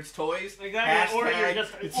clearance toys, exactly.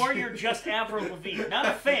 Or you're just Avril Lavigne, not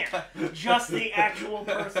a fan, just the actual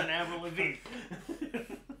person Avril Lavigne.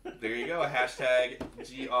 There you go, a hashtag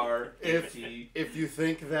GR18. If you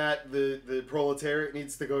think that the proletariat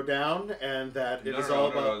needs to go down and that it is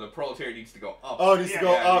all about the proletariat needs to go up. Oh, it needs to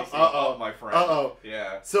go up. Up, my friend.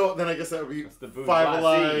 Yeah. So then I guess that would be the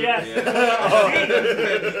 5Alive. Yes.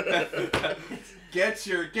 Get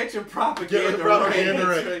your propaganda. Get the propaganda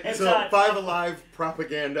right. right. So 5Alive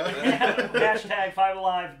propaganda. Hashtag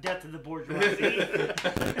 5Alive death to the bourgeoisie.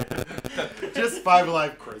 Just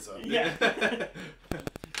 5Alive Chrisa. Yeah.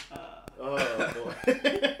 Oh boy.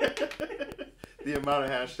 The amount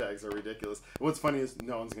of hashtags are ridiculous. What's funny is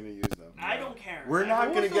no one's going to use them. I don't care. We're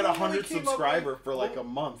not going to get 100 subscriber for like a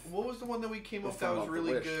month. What was the one that we came up that was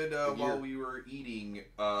really good while we were eating?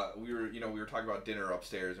 We were talking about dinner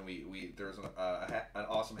upstairs, and we there was an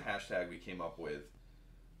awesome hashtag we came up with.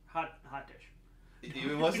 Hot dish.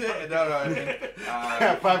 Was it? No.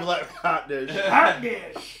 5Alive hot dish. Hot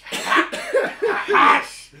dish. Hot.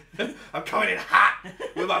 I'm coming in hot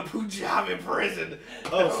with my Punjab in prison.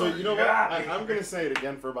 Oh, so you know what? I'm going to say it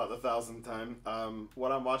again for about the 1,000th time.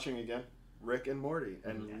 What I'm watching again, Rick and Morty,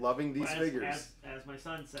 and loving these figures. As my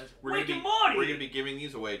son says, Rick and Morty. We're going to be giving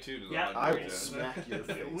these away, too. To the I will smack your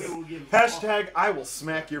face. Give hashtag I will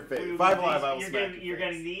smack your face. 5Alive, I will smack your face. You're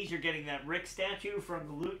getting these. You're getting that Rick statue from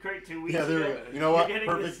the Loot Crate 2 weeks ago. ago. Yeah, there we go. You know what?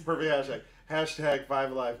 Perfect hashtag. Hashtag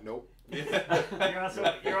 5Alive, nope. You're also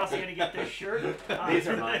going to get this shirt. These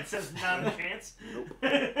are mine. That says not a chance. Nope.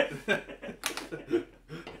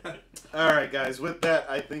 All right, guys. With that,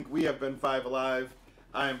 I think we have been 5Alive.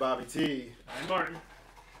 I am Bobby T. I'm Martin.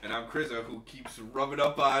 And I'm Chrisa, who keeps rubbing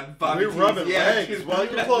up on Bobby T's. We're rubbing legs. Well,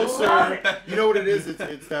 you're closer. You know what it is?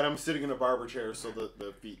 It's that I'm sitting in a barber chair, so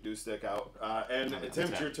the feet do stick out. And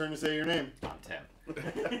Tim, it's your turn to say your name. I'm Tim.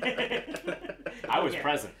 I was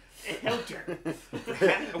present. Hilger.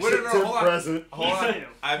 Hold on. Present. Hold on.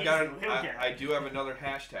 I do have another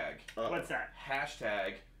hashtag. What's that?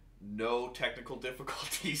 Hashtag no technical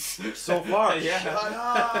difficulties. So far. Yeah.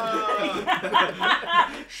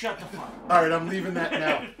 Shut the fuck up. All right, I'm leaving that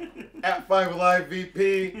now. At 5Alive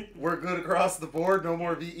VP, we're good across the board. No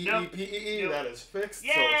more VEEPEE. Nope. That is fixed.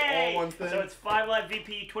 Yay! So it's all one thing. So it's 5Alive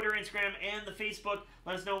VP, Twitter, Instagram, and the Facebook.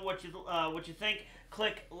 Let us know what you think.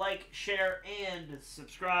 Click like, share, and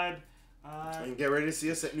subscribe. And get ready to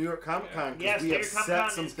see us at New York Comic Con because we have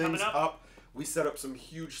set some things up. We set up some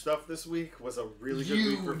huge stuff this week. Was a really good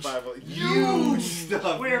week for 5Alive. Huge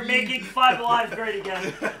stuff. We're making 5Alive great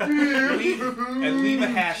again. And leave a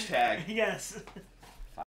hashtag. Yes.